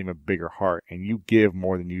 but you've got an even bigger heart, and you give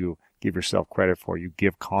more than you give yourself credit for. You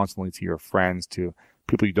give constantly to your friends, to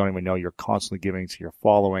people you don't even know. You're constantly giving to your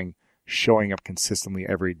following, showing up consistently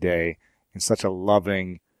every day in such a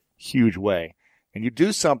loving, huge way. And you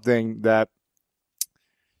do something that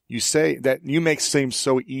you say that you make seem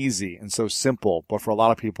so easy and so simple, but for a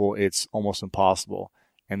lot of people, it's almost impossible.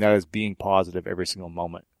 And that is being positive every single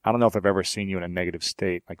moment. I don't know if I've ever seen you in a negative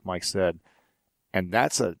state, like Mike said. And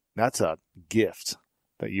that's a gift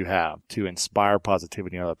that you have to inspire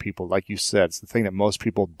positivity in other people. Like you said, it's the thing that most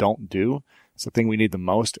people don't do. It's the thing we need the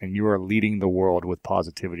most, and you are leading the world with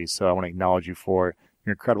positivity. So I want to acknowledge you for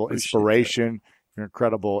your incredible inspiration. You're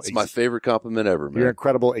incredible. It's my favorite compliment ever, man. You're an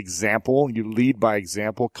incredible example. You lead by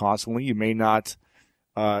example constantly. You may not,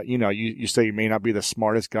 you say you may not be the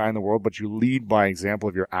smartest guy in the world, but you lead by example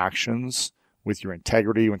of your actions, with your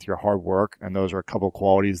integrity, with your hard work. And those are a couple of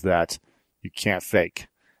qualities that you can't fake.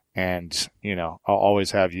 And, I'll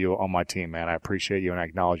always have you on my team, man. I appreciate you and I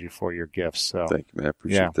acknowledge you for your gifts. So thank you, man. I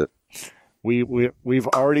appreciate that. You've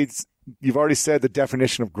already said the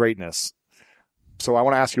definition of greatness. So I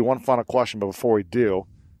want to ask you one final question, but before we do,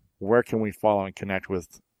 where can we follow and connect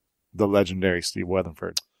with the legendary Steve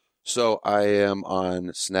Weatherford? So I am on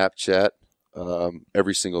Snapchat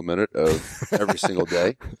every single minute of every single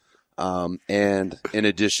day. And in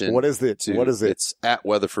addition, what is it? It's at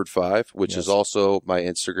Weatherford5, which is also my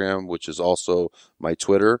Instagram, which is also my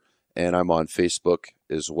Twitter, and I'm on Facebook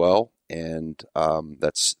as well. And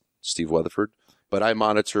that's Steve Weatherford. But I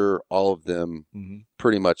monitor all of them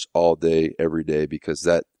pretty much all day, every day, because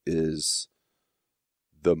that is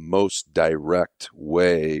the most direct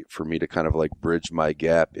way for me to kind of like bridge my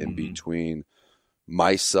gap in between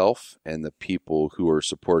myself and the people who are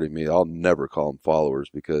supporting me. I'll never call them followers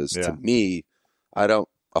because to me, a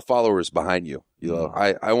follower is behind you.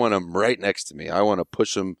 I want them right next to me. I want to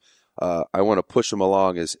push them. I want to push them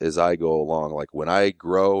along as I go along. Like when I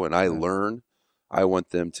grow and I learn, I want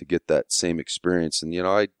them to get that same experience. And,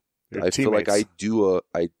 I feel like I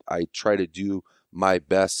try to do my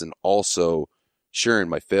best and also sharing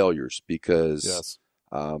my failures because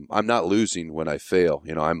I'm not losing when I fail.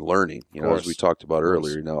 I'm learning, as we talked about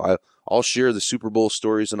earlier. I'll share the Super Bowl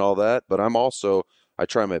stories and all that, but I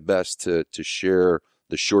try my best to share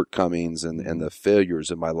the shortcomings and the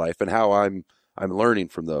failures in my life and how I'm learning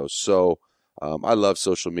from those. So I love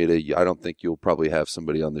social media. I don't think you'll probably have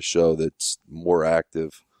somebody on the show that's more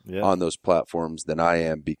active on those platforms than I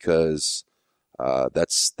am because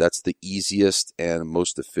that's the easiest and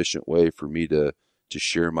most efficient way for me to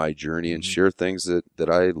share my journey and share things that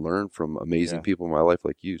I learned from amazing people in my life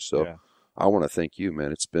like you. So I want to thank you,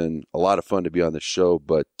 man. It's been a lot of fun to be on the show,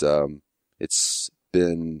 but it's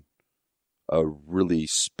been a really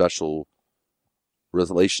special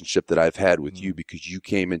relationship that I've had with you because you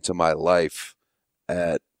came into my life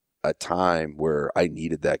at a time where I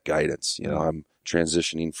needed that guidance. I'm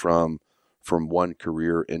transitioning from one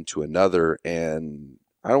career into another, and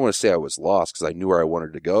I don't want to say I was lost because I knew where I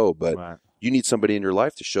wanted to go, but you need somebody in your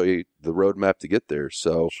life to show you the roadmap to get there.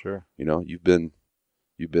 So, you've been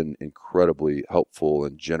incredibly helpful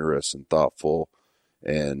and generous and thoughtful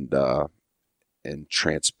and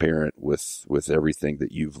transparent with everything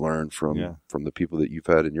that you've learned from the people that you've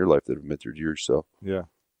had in your life that have mentored you. So,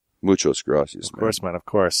 muchos gracias, Of course, man. Of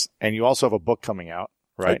course. And you also have a book coming out,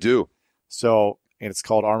 right? I do. So, and it's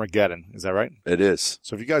called Armageddon. Is that right? It is.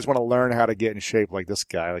 So if you guys want to learn how to get in shape like this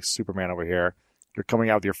guy, like Superman over here, you're coming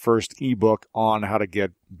out with your first ebook on how to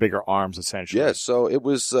get bigger arms, essentially. Yeah. So it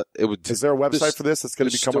was. Is there a website for this that's going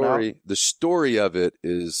to be coming out? The story of it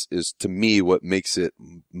is to me what makes it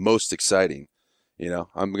most exciting.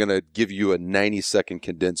 I'm going to give you a 90-second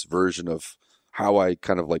condensed version of how I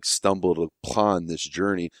kind of like stumbled upon this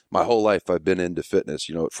journey. My whole life I've been into fitness.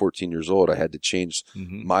 At 14 years old, I had to change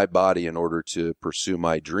my body in order to pursue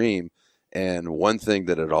my dream. And one thing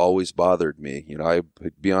that had always bothered me, I'd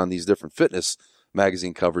be on these different fitness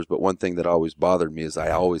magazine covers, but one thing that always bothered me is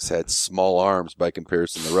I always had small arms by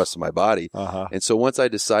comparison to the rest of my body. And so once I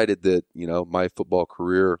decided that, my football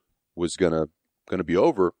career was going to be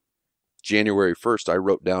over, January 1st, I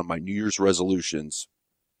wrote down my New Year's resolutions.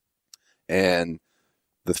 And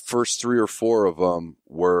the first 3 or 4 of them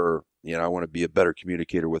were I want to be a better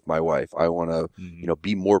communicator with my wife. I want to,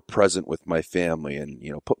 be more present with my family and,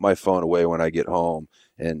 put my phone away when I get home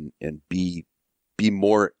and be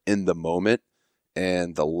more in the moment.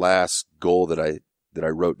 And the last goal that I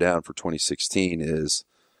wrote down for 2016 is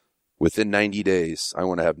within 90 days, I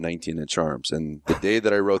want to have 19-inch arms. And the day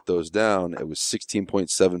that I wrote those down, it was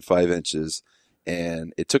 16.75 inches.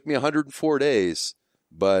 And it took me 104 days,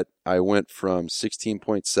 but I went from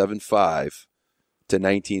 16.75 to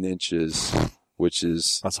 19 inches, which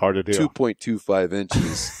is that's hard to do. 2.25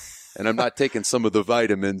 inches. And I'm not taking some of the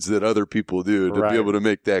vitamins that other people do to be able to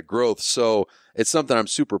make that growth. So it's something I'm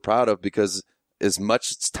super proud of, because as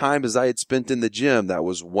much time as I had spent in the gym, that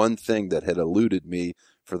was one thing that had eluded me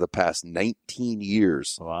for the past 19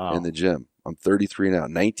 years in the gym. I'm 33 now,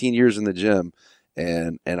 19 years in the gym.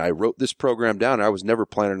 And I wrote this program down. I was never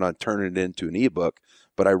planning on turning it into an ebook,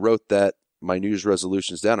 but I wrote my New Year's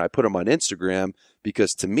resolutions down. I put them on Instagram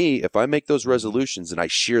because, to me, if I make those resolutions and I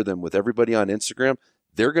share them with everybody on Instagram,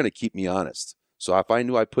 they're going to keep me honest. So if I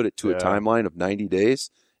knew I put it to a timeline of 90 days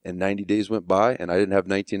and 90 days went by and I didn't have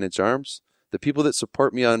 19-inch arms, the people that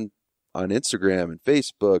support me on Instagram and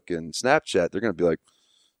Facebook and Snapchat, they're going to be like,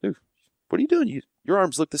 dude, what are you doing? Your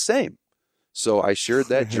arms look the same. So I shared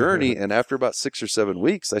that journey, and after about 6 or 7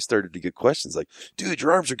 weeks, I started to get questions like, dude,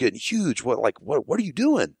 your arms are getting huge. What are you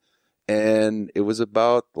doing? And it was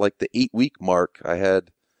about like the 8-week mark. I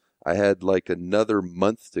had like another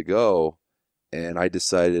month to go, and I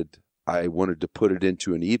decided I wanted to put it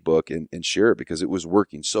into an ebook and share it because it was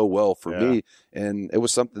working so well for me. And it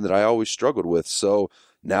was something that I always struggled with. So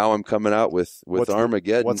now I'm coming out with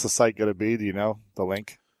Armageddon. What's the site going to be? Do you know the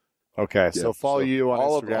link? Okay, so follow you on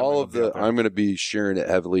Instagram. I'm going to be sharing it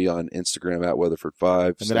heavily on Instagram at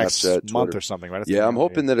Weatherford5, in the next month or something, right? I'm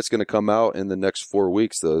hoping that it's going to come out in the next 4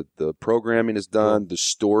 weeks. The programming is done. The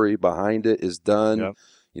story behind it is done.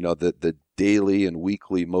 Yep. The daily and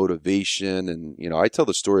weekly motivation. And, I tell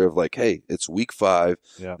the story of like, hey, it's week 5.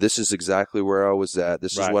 Yeah. This is exactly where I was at.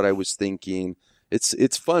 This is what I was thinking.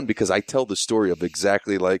 It's fun because I tell the story of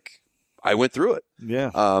exactly like I went through it.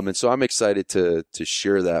 Yeah. And so I'm excited to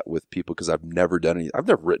share that with people because I've never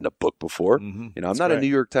written a book before. I'm not a New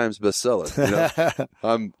York Times bestseller.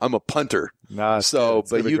 I'm a punter.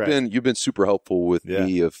 But you've been super helpful with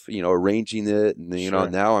me of, arranging it.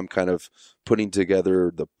 And now I'm kind of putting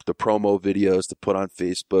together the promo videos to put on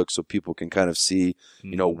Facebook so people can kind of see,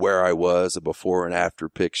 where I was, a before and after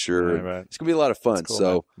picture. Right. It's going to be a lot of fun. Cool,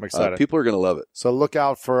 so I'm excited. People are going to love it. So look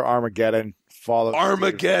out for Armageddon. Follow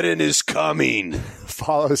Armageddon Steve. Is coming.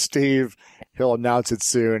 Follow Steve. He'll announce it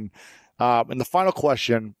soon. And the final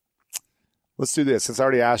question, let's do this. Since I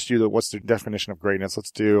already asked you what's the definition of greatness,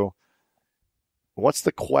 what's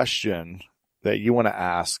the question that you want to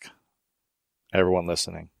ask everyone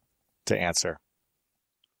listening to answer?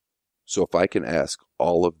 So if I can ask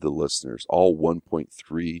all of the listeners, all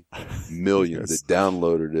 1.3 million that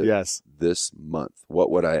downloaded it this month,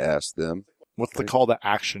 what would I ask them? What's the call to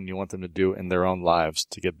action you want them to do in their own lives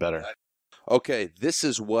to get better? Okay, this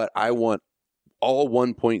is what I want all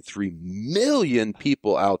 1.3 million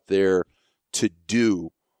people out there to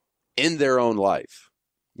do in their own life.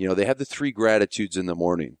 They have the 3 gratitudes in the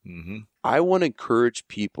morning. Mm-hmm. I want to encourage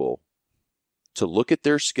people to look at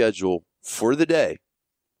their schedule for the day,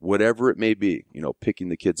 whatever it may be. Picking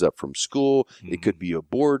the kids up from school. Mm-hmm. It could be a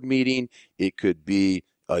board meeting. It could be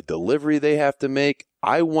a delivery they have to make.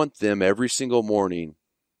 I want them every single morning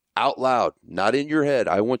out loud, not in your head.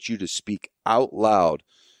 I want you to speak out loud,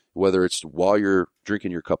 whether it's while you're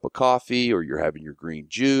drinking your cup of coffee or you're having your green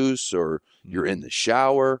juice or you're in the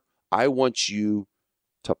shower. I want you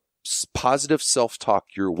to positive self-talk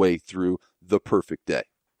your way through the perfect day.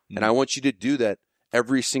 And I want you to do that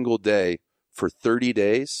every single day for 30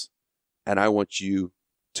 days. And I want you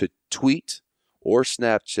to tweet or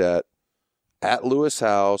Snapchat at Lewis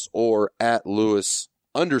House or at Lewis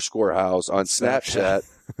 _House on Snapchat.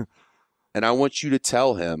 And I want you to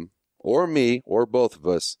tell him or me or both of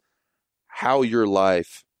us how your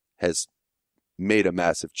life has made a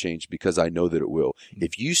massive change, because I know that it will.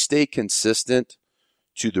 If you stay consistent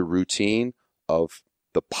to the routine of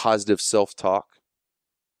the positive self-talk,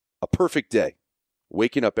 a perfect day,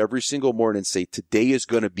 waking up every single morning and say, today is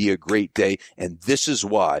going to be a great day. And this is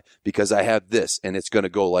why, because I have this and it's going to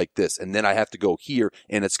go like this. And then I have to go here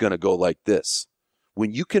and it's going to go like this.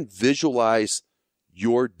 When you can visualize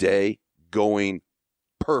your day going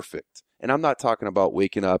perfect, and I'm not talking about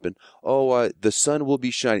waking up and, the sun will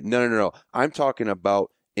be shining. No. I'm talking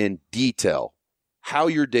about in detail. how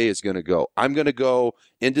your day is going to go. I'm going to go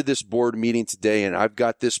into this board meeting today and I've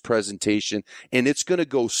got this presentation and it's going to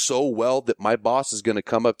go so well that my boss is going to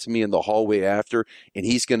come up to me in the hallway after and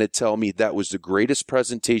he's going to tell me that was the greatest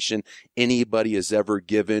presentation anybody has ever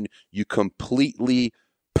given. You completely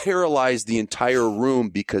paralyzed the entire room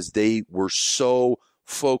because they were so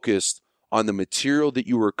focused on the material that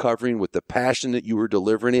you were covering with the passion that you were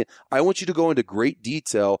delivering it. I want you to go into great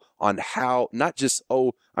detail on how, not just,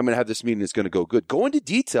 oh, I'm going to have this meeting, it's going to go good. Go into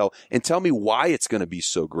detail and tell me why it's going to be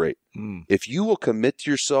so great. If you will commit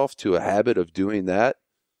yourself to a habit of doing that,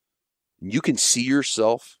 you can see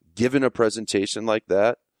yourself giving a presentation like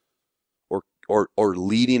that or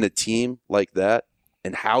leading a team like that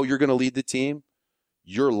and how you're going to lead the team,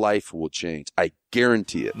 your life will change. I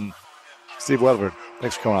guarantee it. Steve Weatherford,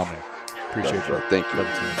 thanks for coming on, man. Appreciate you. Thank you.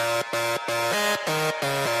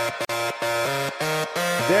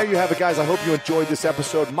 There you have it, guys. I hope you enjoyed this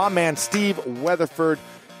episode. My man, Steve Weatherford,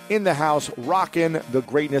 in the house, rocking the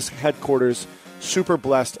Greatness headquarters. Super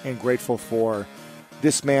blessed and grateful for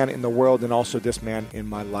this man in the world and also this man in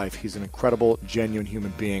my life. He's an incredible, genuine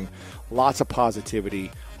human being. Lots of positivity,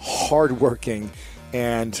 hardworking,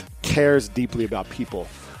 and cares deeply about people.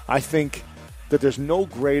 I think that there's no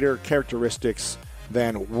greater characteristics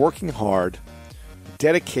than working hard,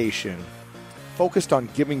 dedication, focused on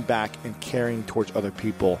giving back and caring towards other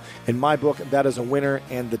people. In my book, that is a winner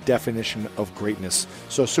and the definition of greatness.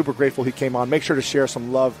 So super grateful he came on. Make sure to share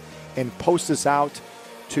some love and post this out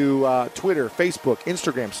to Twitter, Facebook,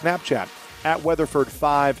 Instagram, Snapchat, at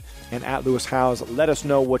Weatherford5 and at Lewis Howes. Let us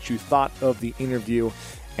know what you thought of the interview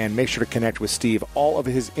and make sure to connect with Steve. All of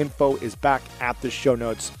his info is back at the show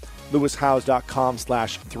notes,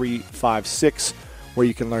 lewishowes.com/356. where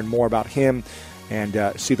you can learn more about him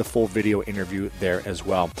and see the full video interview there as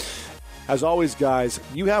well. As always, guys,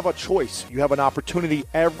 you have a choice. You have an opportunity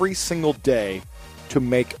every single day to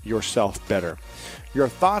make yourself better. Your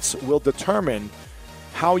thoughts will determine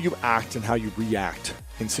how you act and how you react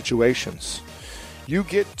in situations. You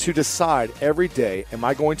get to decide every day, am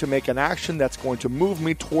I going to make an action that's going to move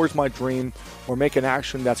me towards my dream or make an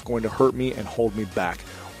action that's going to hurt me and hold me back?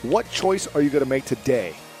 What choice are you going to make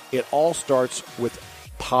today? It all starts with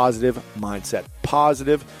positive mindset,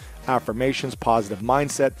 positive affirmations, positive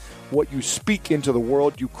mindset. What you speak into the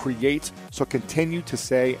world, you create. So continue to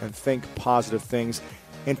say and think positive things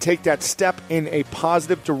and take that step in a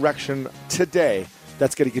positive direction today.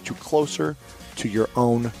 That's going to get you closer to your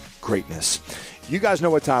own greatness. You guys know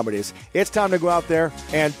what time it is. It's time to go out there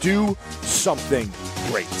and do something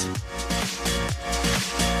great.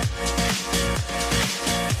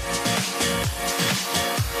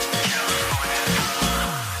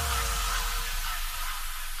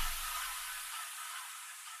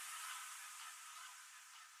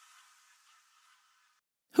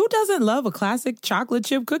 Who doesn't love a classic chocolate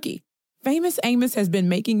chip cookie? Famous Amos has been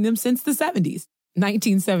making them since the 70s,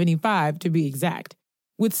 1975 to be exact.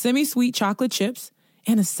 With semi-sweet chocolate chips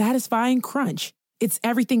and a satisfying crunch, it's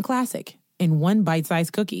everything classic in one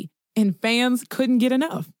bite-sized cookie, and fans couldn't get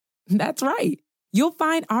enough. That's right. You'll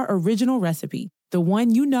find our original recipe, the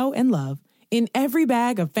one you know and love, in every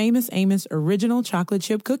bag of Famous Amos original chocolate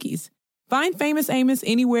chip cookies. Find Famous Amos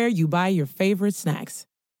anywhere you buy your favorite snacks.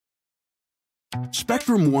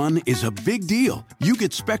 Spectrum One is a big deal. You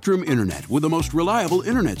get Spectrum Internet with the most reliable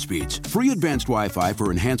internet speeds, free advanced Wi-Fi for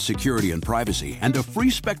enhanced security and privacy, and a free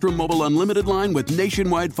Spectrum Mobile Unlimited line with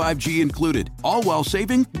nationwide 5G included, all while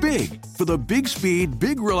saving big. For the big speed,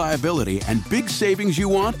 big reliability, and big savings you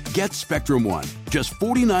want, get Spectrum One. Just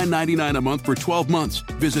 $49.99 a month for 12 months.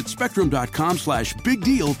 Visit spectrum.com/big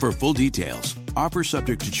deal for full details. Offer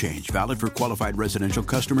subject to change. Valid for qualified residential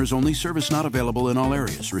customers only. Service not available in all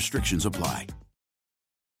areas. Restrictions apply.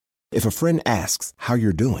 If a friend asks how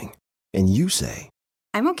you're doing, and you say,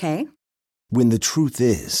 I'm okay. When the truth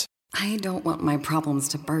is, I don't want my problems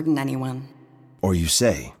to burden anyone. Or you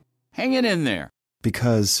say, Hang it in there.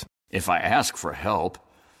 Because If I ask for help,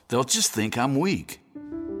 they'll just think I'm weak.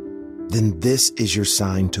 then this is your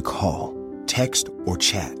sign to call, text, or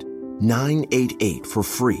chat 988 for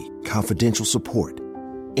free, confidential support.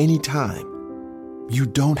 Anytime. You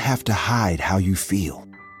don't have to hide how you feel.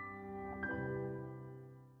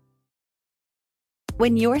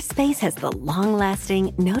 When your space has the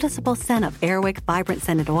long-lasting, noticeable scent of Airwick Vibrant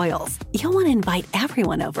Scented Oils, you'll want to invite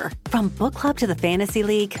everyone over, from book club to the fantasy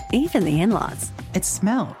league, even the in-laws. It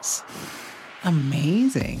smells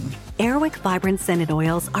amazing. Airwick Vibrant Scented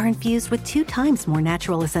Oils are infused with 2 times more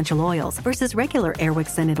natural essential oils versus regular Airwick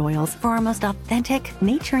Scented Oils for our most authentic,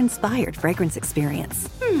 nature-inspired fragrance experience.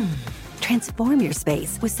 Transform your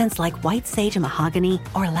space with scents like white sage and mahogany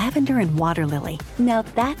or lavender and water lily. Now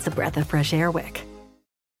that's a breath of fresh Airwick.